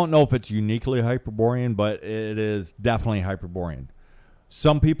 I don't know if it's uniquely Hyperborean, but it is definitely Hyperborean.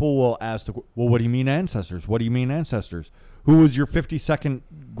 Some people will ask, well, what do you mean ancestors? What do you mean ancestors? Who was your 52nd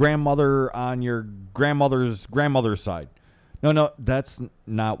grandmother on your grandmother's side? No, that's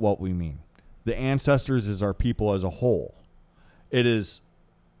not what we mean. The ancestors is our people as a whole. It is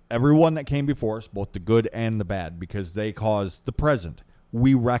everyone that came before us, both the good and the bad, because they caused the present.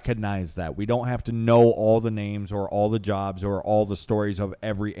 We recognize that. We don't have to know all the names or all the jobs or all the stories of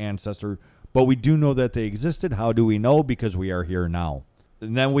every ancestor, but we do know that they existed. How do we know? Because we are here now.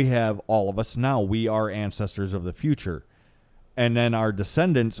 And then we have all of us now. We are ancestors of the future. And then our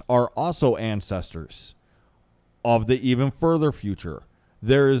descendants are also ancestors of the even further future.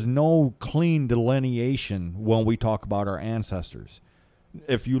 There is no clean delineation when we talk about our ancestors.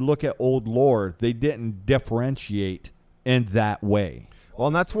 If you look at old lore, they didn't differentiate in that way. Well,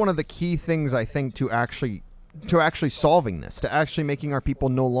 and that's one of the key things, I think, to actually solving this, to actually making our people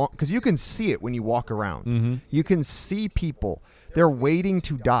no longer, because you can see it when you walk around. Mm-hmm. You can see people, they're waiting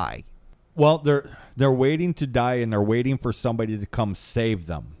to die. Well, they're waiting to die, and they're waiting for somebody to come save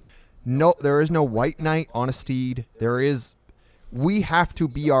them. No, there is no white knight on a steed. We have to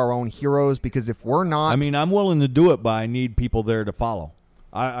be our own heroes, because if we're not... I mean, I'm willing to do it, but I need people there to follow.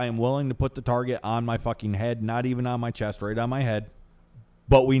 I am willing to put the target on my fucking head, not even on my chest, right on my head.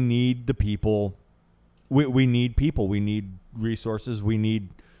 But we need the people. We need people. We need resources. We need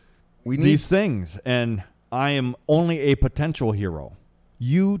these things. And I am only a potential hero.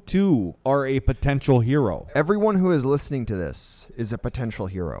 You, too, are a potential hero. Everyone who is listening to this is a potential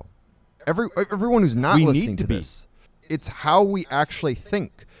hero. Everyone who's not listening to this, it's how we actually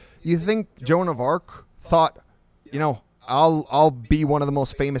think. You think Joan of Arc thought, I'll be one of the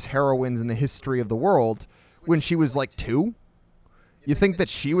most famous heroines in the history of the world when she was like 2? You think that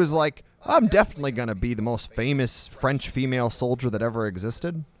she was like, I'm definitely going to be the most famous French female soldier that ever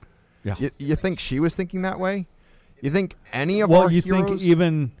existed? Yeah. You think she was thinking that way? You think any of our heroes... Well, you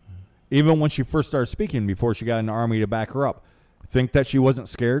think even when she first started speaking, before she got an army to back her up, think that she wasn't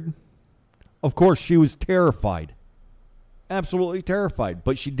scared? Of course, she was terrified. Absolutely terrified.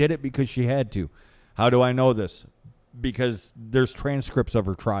 But she did it because she had to. How do I know this? Because there's transcripts of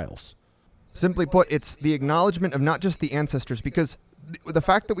her trials. Simply put, it's the acknowledgement of not just the ancestors, because the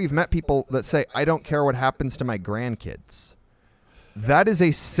fact that we've met people that say, I don't care what happens to my grandkids, that is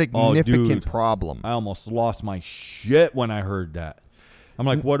a significant problem. I almost lost my shit when I heard that. I'm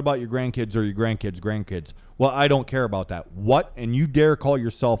like, what about your grandkids or your grandkids? Well, I don't care about that. What? And you dare call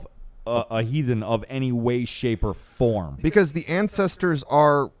yourself a heathen of any way, shape, or form? Because the ancestors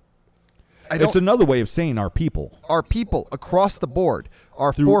are... It's another way of saying our people. Our people across the board,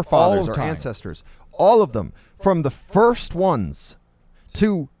 our Through forefathers, our time. ancestors, all of them, from the first ones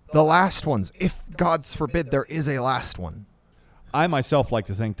to the last ones, if, God forbid, there is a last one. I myself like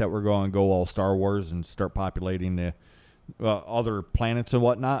to think that we're going to go all Star Wars and start populating the other planets and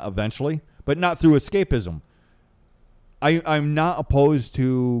whatnot eventually, but not through escapism. I'm not opposed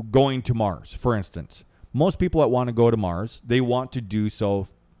to going to Mars, for instance. Most people that want to go to Mars, they want to do so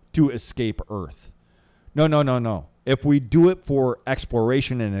to escape Earth. No. If we do it for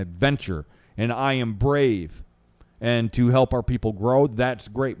exploration and adventure, and I am brave, and to help our people grow, that's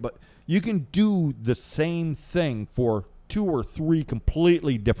great. But you can do the same thing for 2 or 3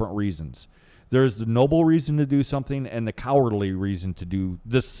 completely different reasons. There's the noble reason to do something and the cowardly reason to do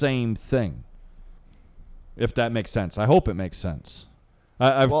the same thing. If that makes sense. I hope it makes sense.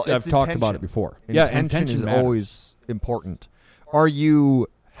 I've talked about it before. Intention is matters. Always important. Are you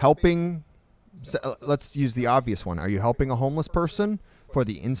helping? Let's use the obvious one. Are you helping a homeless person for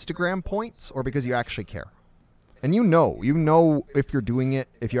the Instagram points, or because you actually care? And you know if you're doing it,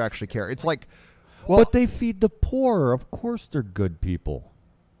 if you actually care. It's like, well, but they feed the poor. Of course they're good people.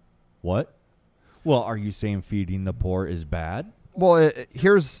 What? Well, are you saying feeding the poor is bad? Well,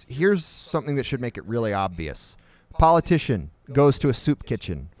 here's something that should make it really obvious. Politician goes to a soup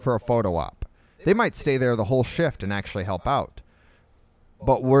kitchen for a photo op. They might stay there the whole shift and actually help out.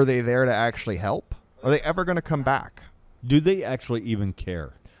 But were they there to actually help? Are they ever going to come back? Do they actually even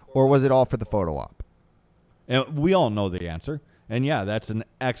care? Or was it all for the photo op? And we all know the answer. And yeah, that's an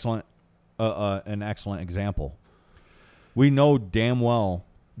excellent example. We know damn well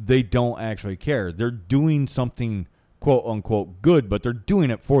they don't actually care. They're doing something quote unquote good, but they're doing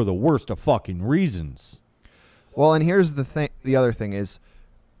it for the worst of fucking reasons. Well, and here's the thing. The other thing is,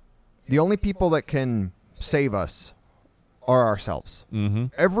 the only people that can save us are ourselves. Mm-hmm.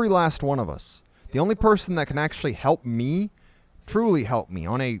 Every last one of us. The only person that can actually help me, truly help me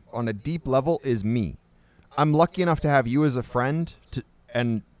on a deep level, is me. I'm lucky enough to have you as a friend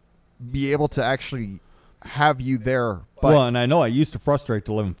and be able to actually have you there. But Well, and I know I used to frustrate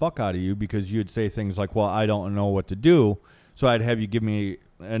the living fuck out of you because you'd say things like, well, I don't know what to do. So I'd have you give me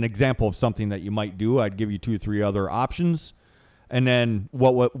an example of something that you might do. I'd give you 2 or 3 other options. And then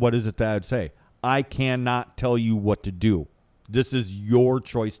what is it that I'd say? I cannot tell you what to do. This is your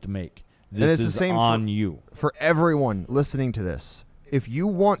choice to make. This it's is the same on you. For everyone listening to this, if you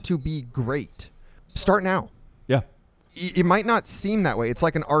want to be great, start now. Yeah. It might not seem that way. It's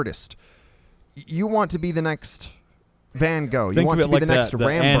like an artist. You want to be the next Van Gogh. You Think want of to it be like the next the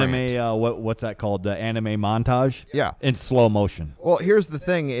Rembrandt. anime, what's that called? The anime montage? Yeah. In slow motion. Well, here's the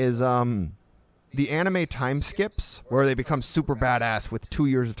thing is the anime time skips where they become super badass with 2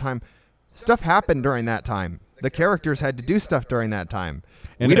 years of time. Stuff happened during that time. The characters had to do stuff during that time.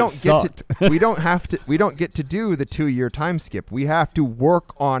 And we it don't sucked. get to we don't get to do the 2-year time skip. We have to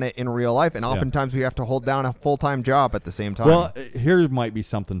work on it in real life, and oftentimes we have to hold down a full-time job at the same time. Well, here might be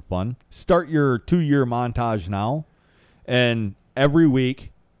something fun. Start your 2-year montage now, and every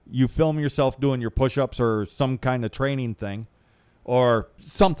week you film yourself doing your push-ups or some kind of training thing or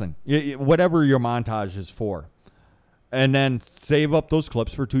something, whatever your montage is for. And then save up those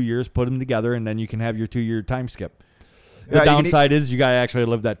clips for 2 years, put them together, and then you can have your 2-year time skip. The Yeah, downside is you got to actually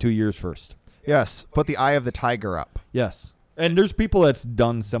live that 2 years first. Yes, put the eye of the tiger up. Yes. And there's people that's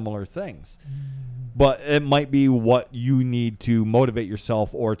done similar things. But it might be what you need to motivate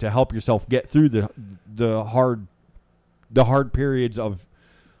yourself or to help yourself get through the hard periods of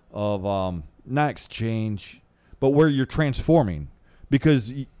not exchange, but where you're transforming,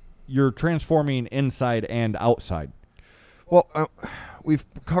 because you're transforming inside and outside. Well, we've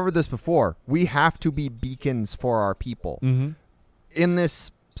covered this before. We have to be beacons for our people. Mm-hmm. In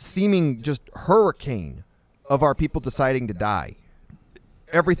this seeming just hurricane of our people deciding to die.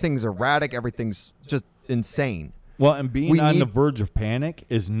 Everything's erratic. Everything's just insane. Well, and being on the verge of panic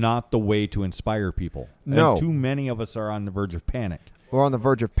is not the way to inspire people. No. And too many of us are on the verge of panic. We're on the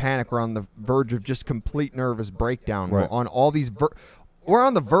verge of panic. We're on the verge of just complete nervous breakdown. Right. We're on all these... we're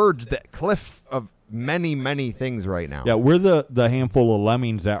on the verge, the cliff of many, many things right now. Yeah, we're the handful of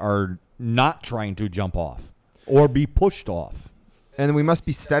lemmings that are not trying to jump off or be pushed off. And we must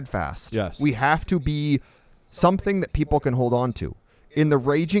be steadfast. Yes. We have to be something that people can hold on to. In the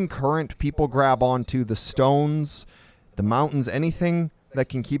raging current, people grab onto the stones, the mountains, anything that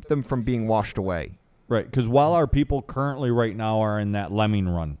can keep them from being washed away. Right, because while our people currently right now are in that lemming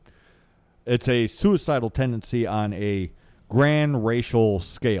run, it's a suicidal tendency on a grand racial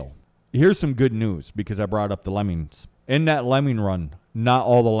scale. Here's some good news, because I brought up the lemmings. In that lemming run, not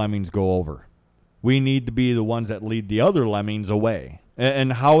all the lemmings go over. We need to be the ones that lead the other lemmings away.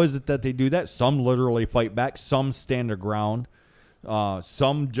 And how is it that they do that? Some literally fight back. Some stand their ground.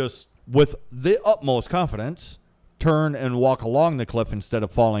 Some just, with the utmost confidence, turn and walk along the cliff instead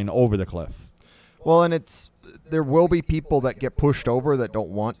of falling over the cliff. Well, and there will be people that get pushed over that don't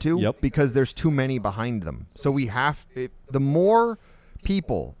want to. Yep. Because there's too many behind them. So the more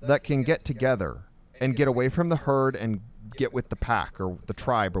people that can get together and get away from the herd and get with the pack or the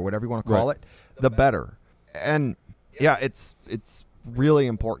tribe or whatever you want to call it, the better. And yeah, it's really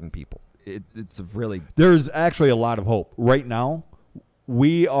important, people. It's really... There's actually a lot of hope. Right now,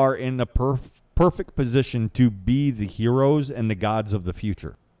 we are in the perfect position to be the heroes and the gods of the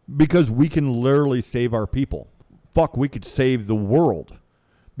future. Because we can literally save our people. Fuck, we could save the world.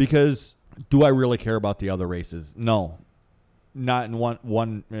 Because do I really care about the other races? No. Not in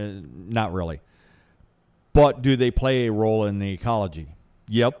one not really. But do they play a role in the ecology?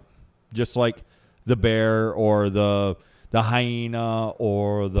 Yep. Just like the bear or the hyena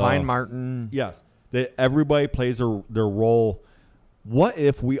or the Pine marten. Yes. Everybody plays their role. What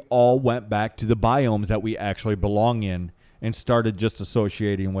if we all went back to the biomes that we actually belong in and started just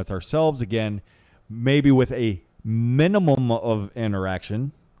associating with ourselves again, maybe with a minimum of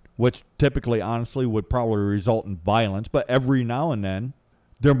interaction, which typically, honestly, would probably result in violence, but every now and then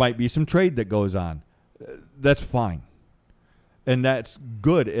there might be some trade that goes on. That's fine. And that's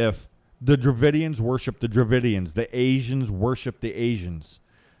good if the Dravidians worship the Dravidians, the Asians worship the Asians.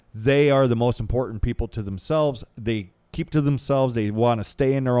 They are the most important people to themselves. They keep to themselves. They want to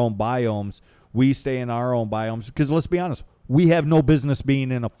stay in their own biomes. We stay in our own biomes because, let's be honest, we have no business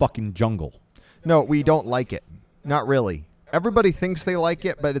being in a fucking jungle. No, we don't like it. Not really. Everybody thinks they like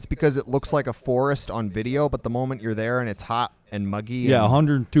it, but it's because it looks like a forest on video, but the moment you're there and it's hot and muggy. Yeah,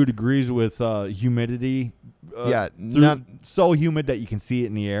 102 degrees with humidity. Yeah. So humid that you can see it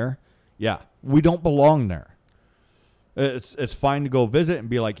in the air. Yeah, we don't belong there. It's fine to go visit and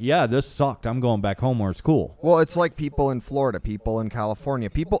be like, yeah, this sucked. I'm going back home where it's cool. Well, it's like people in Florida, people in California,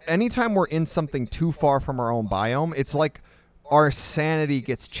 people. Anytime we're in something too far from our own biome, it's like our sanity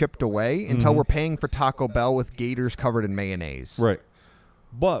gets chipped away until we're paying for Taco Bell with gators covered in mayonnaise. Right.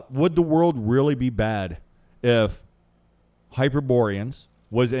 But would the world really be bad if Hyperboreans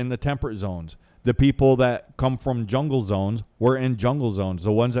was in the temperate zones? The people that come from jungle zones were in jungle zones.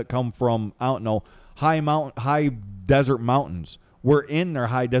 The ones that come from, I don't know, high desert mountains were in their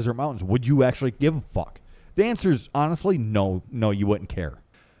high desert mountains. Would you actually give a fuck? The answer is honestly no, you wouldn't care.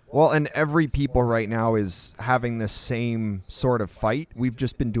 Well, and every people right now is having this same sort of fight. We've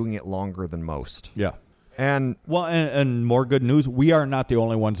just been doing it longer than most. Yeah. And well, and more good news, we are not the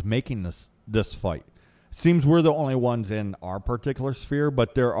only ones making this fight. Seems we're the only ones in our particular sphere,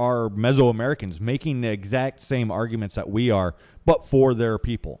 but there are Mesoamericans making the exact same arguments that we are, but for their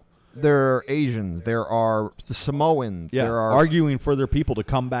people. There are Asians. There are the Samoans. Yeah, there are arguing for their people to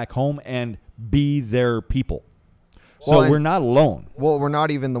come back home and be their people. So Well, we're not alone. Well, we're not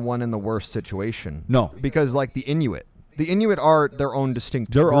even the one in the worst situation. No. Because like the Inuit are their own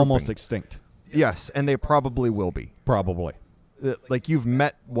distinct They're grouping. almost extinct, Yes, and they probably will be. probably. Like you've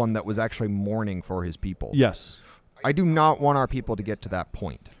met one that was actually mourning for his people. Yes. I do not want our people to get to that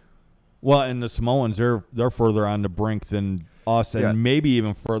point. Well, and the Samoans, they're further on the brink than us, and Yeah. maybe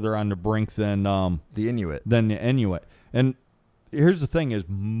even further on the brink than The Inuit. the Inuit. And here's the thing: is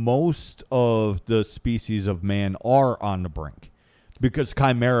most of the species of man are on the brink because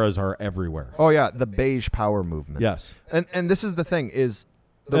chimeras are everywhere. Oh yeah, the beige power movement. Yes. And this is the thing is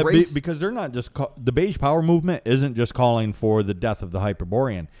the race Because they're not just the beige power movement isn't just calling for the death of the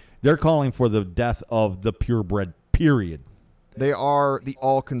Hyperborean. They're calling for the death of the purebred. Period. they are the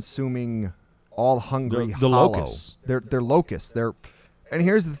all-consuming, all-hungry The hollow. locusts. They're locusts. And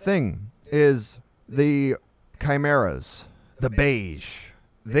here's the thing is the chimeras, the beige,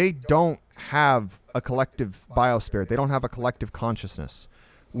 they don't have a collective biospirit. They don't have a collective consciousness.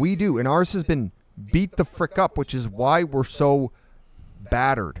 We do, and ours has been beat the frick up, which is why we're so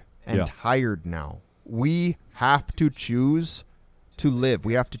battered and Yeah. tired now. We have to choose to live.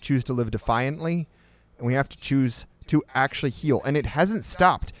 We have to choose to live defiantly, and we have to choose to actually heal. And it hasn't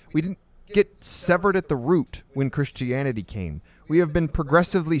stopped. We didn't get severed at the root when Christianity came. We have been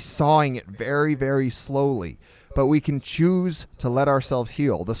progressively sawing it very, very slowly. But we can choose to let ourselves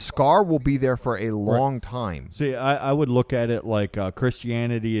heal. The scar will be there for a long time. See, I would look at it like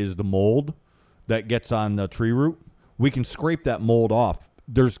Christianity is the mold that gets on the tree root. We can scrape that mold off.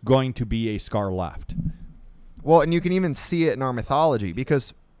 There's going to be a scar left. Well, and you can even see it in our mythology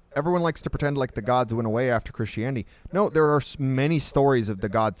because everyone likes to pretend like the gods went away after Christianity. No, there are many stories of the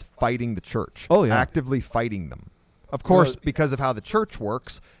gods fighting the church. Oh, yeah. Actively fighting them. Of course, because of how the church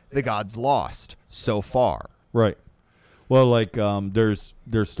works, the gods lost so far. Right. Well, like there's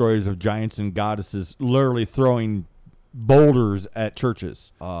stories of giants and goddesses literally throwing boulders at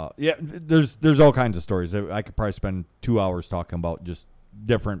churches. Yeah, there's all kinds of stories. I could probably spend 2 hours talking about just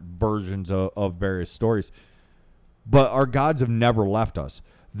different versions of various stories. But our gods have never left us.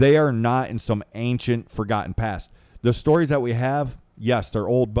 They are not in some ancient, forgotten past. The stories that we have, yes, they're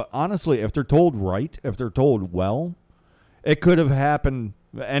old. But honestly, if they're told right, if they're told well, it could have happened.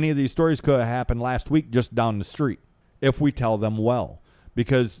 Any of these stories could have happened last week just down the street if we tell them well.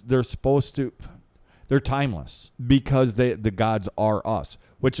 Because they're supposed to, they're timeless. Because the gods are us.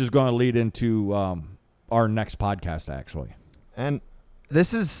 Which is going to lead into our next podcast, actually. And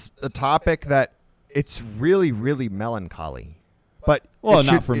this is a topic that it's really, really melancholy. But Well,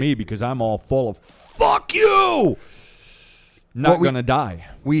 not for me because I'm all full of, fuck you! Not going to die.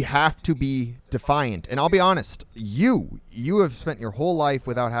 We have to be defiant. And I'll be honest, you have spent your whole life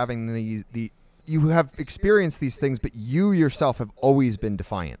without having you have experienced these things, but you yourself have always been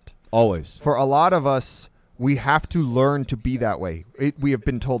defiant. Always. For a lot of us, we have to learn to be that way. We have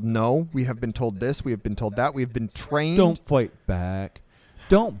been told no. We have been told this. We have been told that. We have been trained. Don't fight back.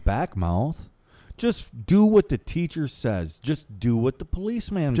 Don't backmouth. Just do what the teacher says. Just do what the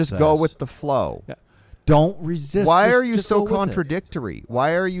policeman says. Just go with the flow. Yeah. Don't resist. Why Just- are you just so go with it. contradictory?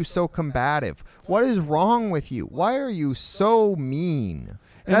 Why are you so combative? What is wrong with you? Why are you so mean?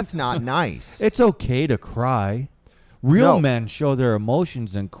 That's not nice. It's okay to cry. Real No. men show their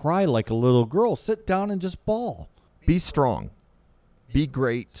emotions and cry like a little girl. Sit down and just bawl. Be strong. Be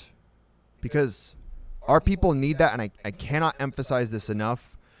great. Because our people need that, and I cannot emphasize this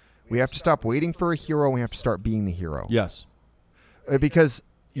enough. We have to stop waiting for a hero, and we have to start being the hero. Yes. Because,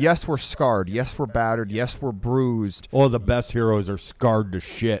 yes, we're scarred. Yes, we're battered. Yes, we're bruised. Oh, the best heroes are scarred to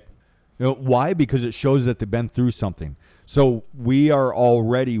shit. Why? Because it shows that they've been through something. So we are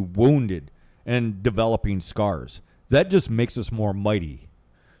already wounded and developing scars. That just makes us more mighty.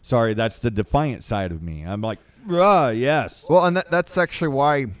 Sorry, that's the defiant side of me. I'm like, yes. Well, and that's actually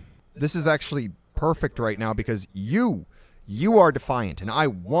why this is actually perfect right now, because you are defiant, and I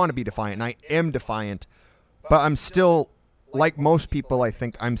want to be defiant, and I am defiant, but I'm still, like most people, I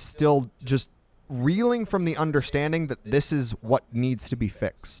think, I'm still just reeling from the understanding that this is what needs to be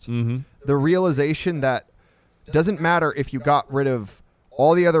fixed. Mm-hmm. The realization that it doesn't matter if you got rid of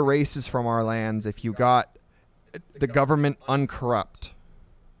all the other races from our lands, if you got the government uncorrupt,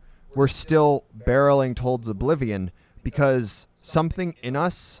 we're still barreling towards oblivion because something in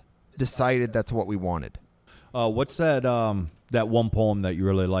us decided that's what we wanted. What's that that one poem that you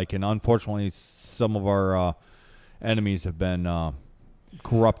really like? And unfortunately, some of our enemies have been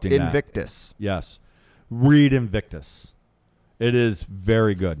corrupting Invictus. That. Yes. Read Invictus. It is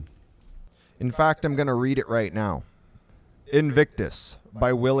very good. In fact, I'm going to read it right now. Invictus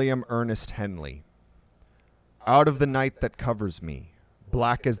by William Ernest Henley. Out of the night that covers me,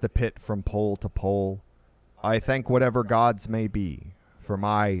 black as the pit from pole to pole, I thank whatever gods may be for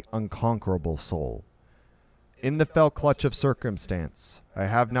my unconquerable soul. In the fell clutch of circumstance, I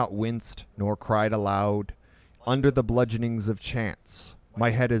have not winced nor cried aloud. Under the bludgeonings of chance, my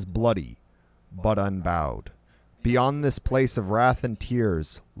head is bloody, but unbowed. Beyond this place of wrath and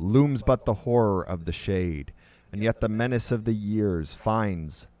tears looms but the horror of the shade, and yet the menace of the years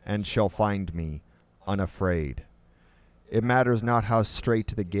finds and shall find me unafraid. It matters not how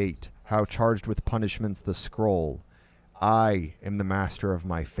straight the gate, how charged with punishments the scroll. I am the master of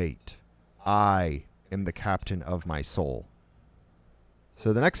my fate. I am the captain of my soul.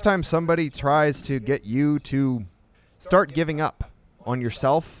 So the next time somebody tries to get you to start giving up on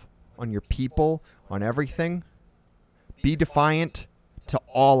yourself, on your people, on everything, be defiant to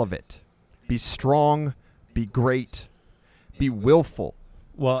all of it. Be strong, be great, be willful.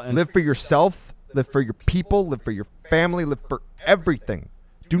 Live for yourself, live for your people, live for your family, live for everything.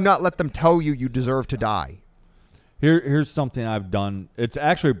 Do not let them tell you deserve to die. Here's something I've done. It's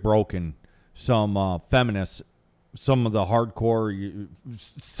actually broken some feminists, some of the hardcore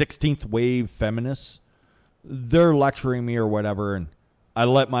 16th wave feminists. They're lecturing me or whatever, and I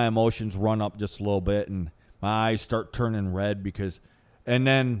let my emotions run up just a little bit, and my eyes start turning red and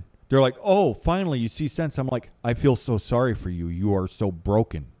then they're like, oh, finally you see sense. I'm like, I feel so sorry for you. You are so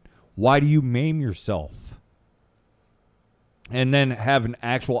broken. Why do you maim yourself? And then have an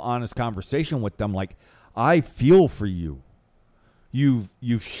actual honest conversation with them. Like, I feel for you. You've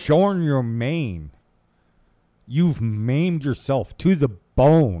shorn your mane. You've maimed yourself to the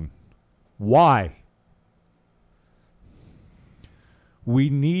bone. Why? We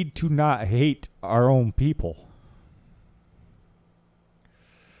need to not hate our own people.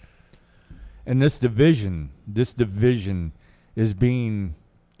 And this division is being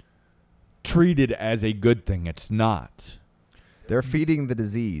treated as a good thing. It's not. They're feeding the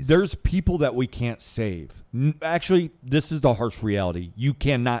disease. There's people that we can't save. Actually, this is the harsh reality. You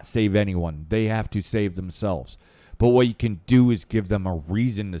cannot save anyone. They have to save themselves. But what you can do is give them a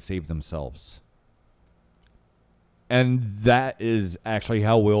reason to save themselves. And that is actually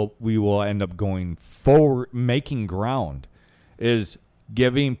how we will end up going forward, making ground, is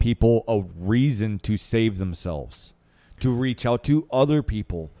giving people a reason to save themselves, to reach out to other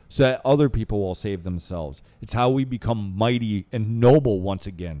people so that other people will save themselves. It's how we become mighty and noble once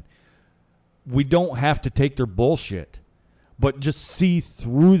again. We don't have to take their bullshit, but just see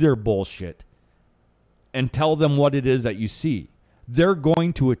through their bullshit and tell them what it is that you see. They're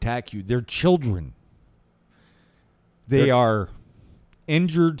going to attack you. They're children. They are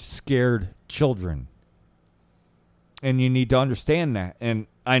injured, scared children. And you need to understand that. And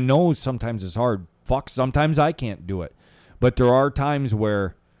I know sometimes it's hard. Sometimes I can't do it. But there are times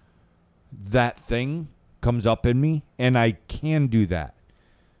where that thing comes up in me and I can do that.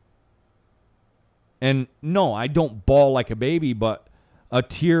 And no, I don't bawl like a baby, but a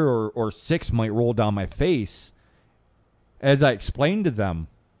tear or six might roll down my face as I explain to them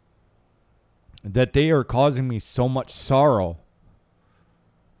that they are causing me so much sorrow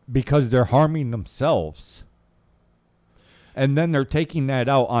because they're harming themselves. And then they're taking that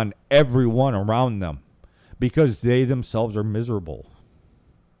out on everyone around them because they themselves are miserable.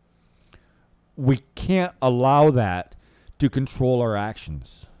 We can't allow that to control our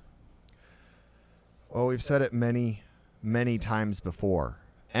actions. Well, we've said it many, many times before.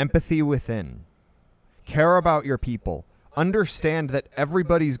 Empathy within. Care about your people. Understand that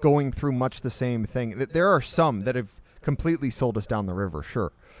everybody's going through much the same thing. That there are some that have completely sold us down the river,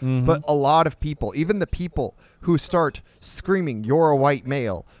 sure. Mhm. But a lot of people, even the people who start screaming, "You're a white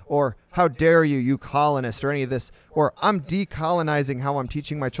male," or "How dare you, you colonist," or any of this, or "I'm decolonizing how I'm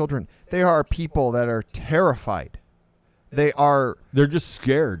teaching my children," they are people that are terrified. They're just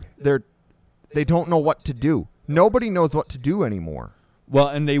scared. they don't know what to do. Nobody knows what to do anymore. Well,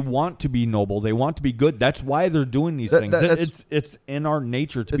 and they want to be noble. They want to be good. That's why they're doing these things. It's in our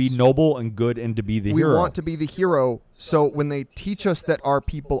nature to be noble and good and to be the hero. We want to be the hero. So when they teach us that our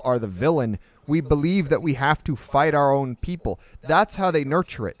people are the villain, we believe that we have to fight our own people. That's how they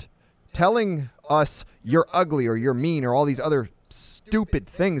nurture it. Telling us you're ugly or you're mean or all these other stupid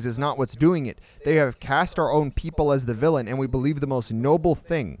things is not what's doing it. They have cast our own people as the villain, and we believe the most noble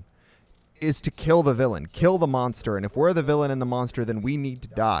thing is to kill the villain, kill the monster. And if we're the villain and the monster, then we need to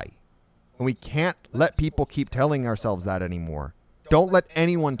die. And we can't let people keep telling ourselves that anymore. Don't let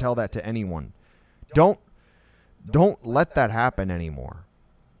anyone tell that to anyone. Don't let that happen anymore.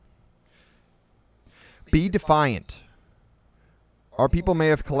 Be defiant. Our people may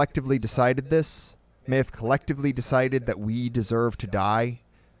have collectively decided this, may have collectively decided that we deserve to die,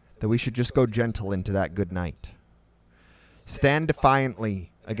 that we should just go gentle into that good night. Stand defiantly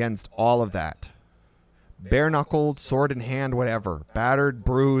against all of that. Bare-knuckled, sword in hand, whatever. Battered,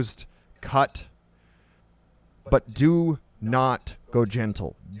 bruised, cut. But do not go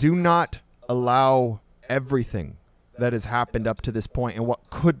gentle. Do not allow everything that has happened up to this point and what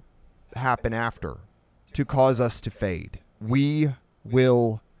could happen after to cause us to fade. We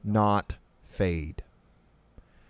will not fade.